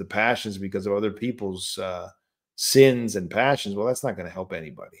slaves to the passions because of other people's sins and passions, well, that's not going to help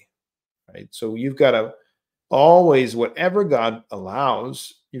anybody, right? So you've got to always, whatever God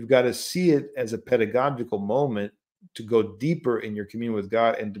allows, you've got to see it as a pedagogical moment to go deeper in your communion with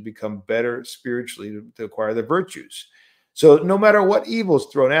God and to become better spiritually, to acquire the virtues. So no matter what evil is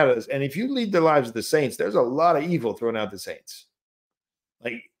thrown at us, and if you lead the lives of the saints, there's a lot of evil thrown at the saints.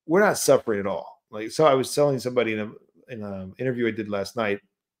 Like, we're not suffering at all. Like, so I was telling somebody in an interview I did last night,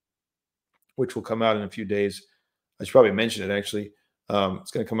 which will come out in a few days. I should probably mention it, actually.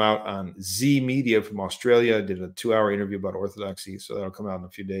 It's going to come out on Z Media from Australia. I did a 2-hour interview about Orthodoxy, so that'll come out in a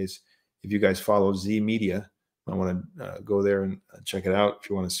few days. If you guys follow Z Media, I want to go there and check it out if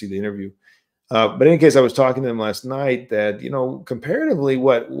you want to see the interview. But in any case, I was talking to them last night that, comparatively,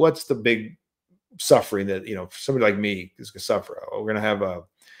 what's the big suffering that, somebody like me is going to suffer? We're going to have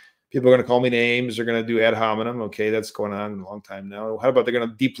people are going to call me names. They're going to do ad hominem. Okay, that's going on a long time now. How about they're going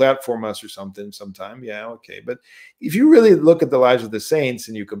to deplatform us or something sometime? Yeah, okay. But if you really look at the lives of the saints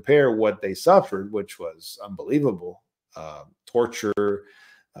and you compare what they suffered, which was unbelievable, torture,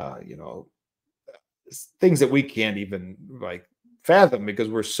 things that we can't even fathom because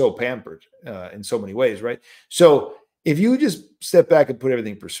we're so pampered in so many ways, right? So if you just step back and put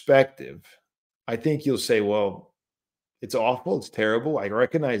everything in perspective, I think you'll say, well, it's awful, it's terrible. I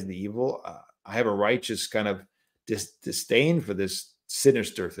recognize the evil. I have a righteous kind of disdain for this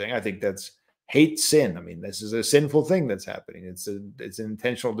sinister thing. I think that's hate sin. I mean, this is a sinful thing that's happening. It's an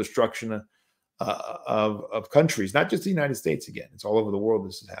intentional destruction of countries, not just the United States. Again, it's all over the world.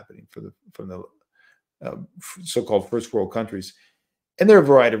 This is happening from the so-called first world countries. And there are a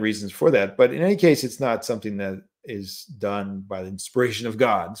variety of reasons for that. But in any case, it's not something that is done by the inspiration of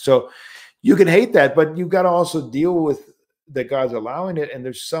God. So you can hate that, but you've got to also deal with that God's allowing it. And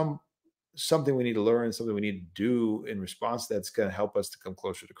there's something we need to learn, something we need to do in response that's going to help us to come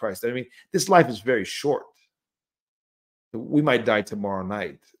closer to Christ. I mean, this life is very short. We might die tomorrow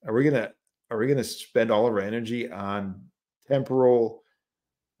night. Are we gonna spend all of our energy on temporal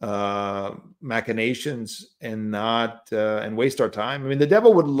machinations and waste our time? I mean, the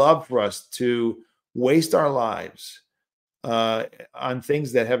devil would love for us to waste our lives on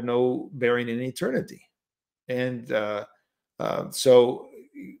things that have no bearing in eternity. And so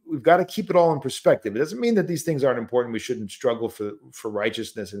we've got to keep it all in perspective. It doesn't mean that these things aren't important. We shouldn't struggle for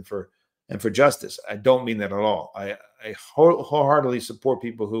righteousness and for justice. I don't mean that at all. I wholeheartedly support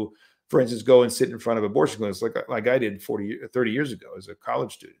people who, for instance, go and sit in front of abortion clinics like I did 30 years ago as a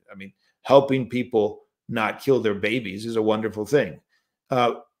college student. I mean, helping people not kill their babies is a wonderful thing.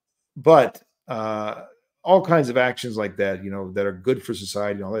 But all kinds of actions like that, that are good for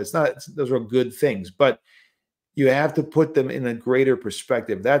society and all that, those are good things. But you have to put them in a greater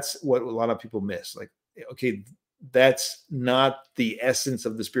perspective. That's what a lot of people miss. Like, okay, that's not the essence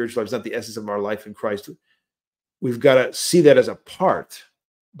of the spiritual life. It's not the essence of our life in Christ. We've got to see that as a part,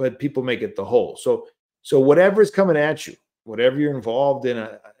 but people make it the whole. So whatever is coming at you, whatever you're involved in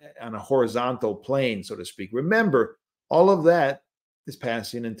on a horizontal plane, so to speak, remember all of that is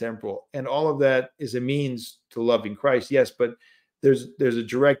passing and temporal, and all of that is a means to loving Christ. Yes, but there's a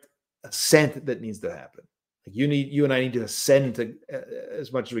direct ascent that needs to happen. Like you and I need to ascend to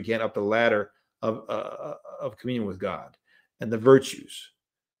as much as we can up the ladder of communion with God and the virtues.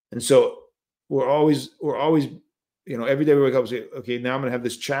 And so we're always, every day we wake up and say, okay, now I'm going to have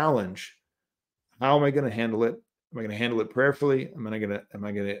this challenge. How am I going to handle it? Am I going to handle it prayerfully? Am I going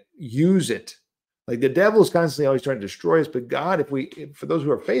to use it? Like, the devil is constantly always trying to destroy us, but God, for those who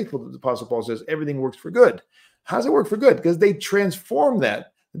are faithful, the Apostle Paul says, everything works for good. How does it work for good? Because they transform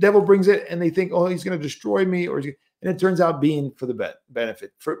that. The devil brings it and they think, oh, he's going to destroy me, and it turns out being for the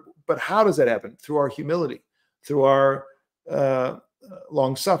benefit. But how does that happen? Through our humility, through our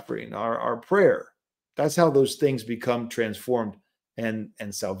long suffering, our prayer. That's how those things become transformed and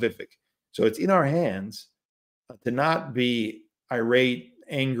salvific. So it's in our hands to not be irate,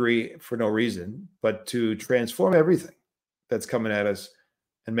 angry for no reason, but to transform everything that's coming at us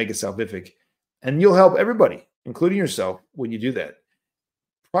and make it salvific. And you'll help everybody, including yourself, when you do that.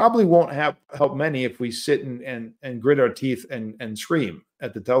 Probably won't help many if we sit and grit our teeth and scream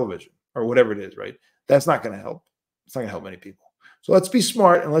at the television or whatever it is, right? That's not going to help. It's not going to help many people. So let's be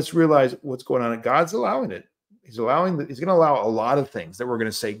smart and let's realize what's going on. And God's allowing it. He's going to allow a lot of things that we're going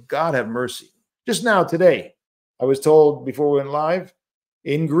to say, God have mercy. Just now, today, I was told before we went live,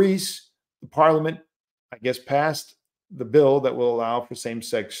 in Greece, the parliament, I guess, passed the bill that will allow for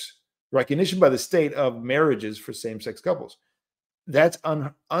same-sex recognition by the state of marriages for same-sex couples. That's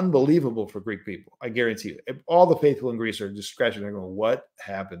unbelievable for Greek people. I guarantee you. If all the faithful in Greece are just scratching their head going, what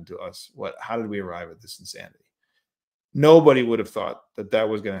happened to us? How did we arrive at this insanity? Nobody would have thought that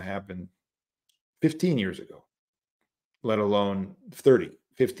was going to happen 15 years ago, let alone 30,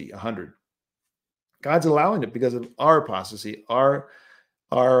 50, 100. God's allowing it because of our apostasy, our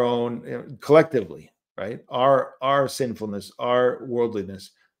own collectively, right? Our sinfulness, our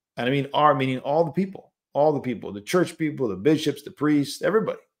worldliness. And I mean our, meaning all the people, the church people, the bishops, the priests,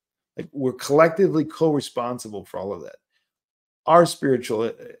 everybody. Like, we're collectively co-responsible for all of that. Our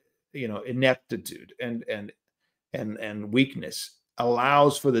spiritual, ineptitude and weakness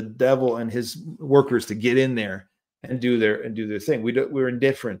allows for the devil and his workers to get in there and do their thing. We're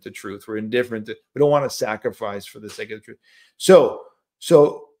indifferent to truth. We don't want to sacrifice for the sake of the truth. So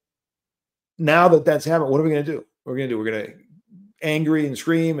now that that's happened, what are we going to do? We're going to angry and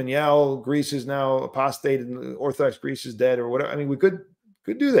scream and yell, Greece is now apostate and Orthodox Greece is dead, or whatever. I mean, we could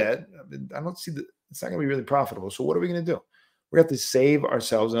do that. I don't see that. It's not going to be really profitable. So what are we going to do? We have to save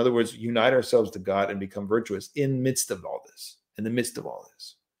ourselves. In other words, unite ourselves to God and become virtuous in the midst of all this,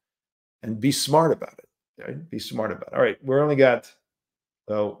 and be smart about it. Right? Be smart about it. All right. We're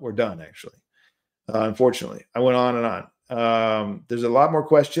done, actually. Unfortunately, I went on and on. There's a lot more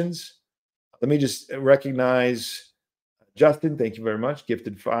questions. Let me just recognize Justin. Thank you very much.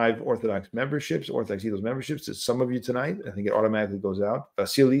 Gifted 5 Orthodox Ethos memberships to some of you tonight. I think it automatically goes out.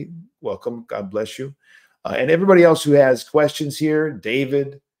 Vasily, welcome. God bless you. And everybody else who has questions here,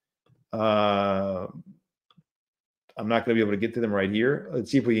 David, I'm not going to be able to get to them right here. Let's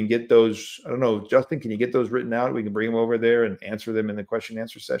see if we can get those. I don't know, Justin, can you get those written out? We can bring them over there and answer them in the question and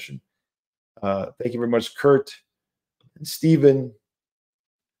answer session. Thank you very much, Kurt and Stephen.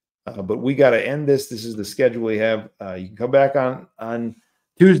 But we got to end this. This is the schedule we have. You can come back on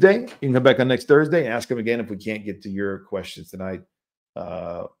Tuesday. You can come back on next Thursday and ask them again if we can't get to your questions tonight.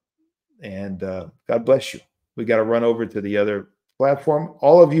 And God bless you. We got to run over to the other platform.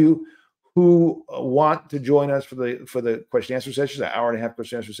 All of you who want to join us for the question answer session, an hour and a half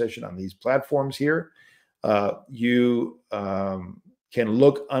question answer session on these platforms here, you can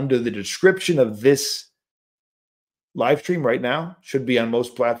look under the description of this live stream right now. Should be on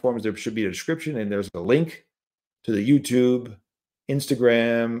most platforms. There should be a description, and there's a link to the YouTube,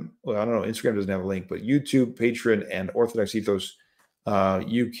 Instagram. Well, I don't know. Instagram doesn't have a link, but YouTube, Patreon, and Orthodox Ethos.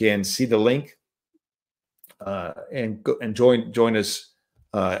 You can see the link and join us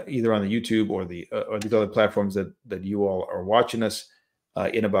either on the YouTube or these other platforms that you all are watching us.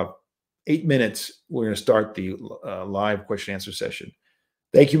 In about 8 minutes, we're going to start the live question answer session.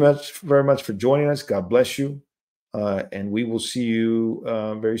 Thank you very much for joining us. God bless you. And we will see you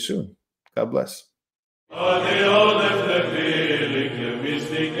very soon. God bless. Adieu,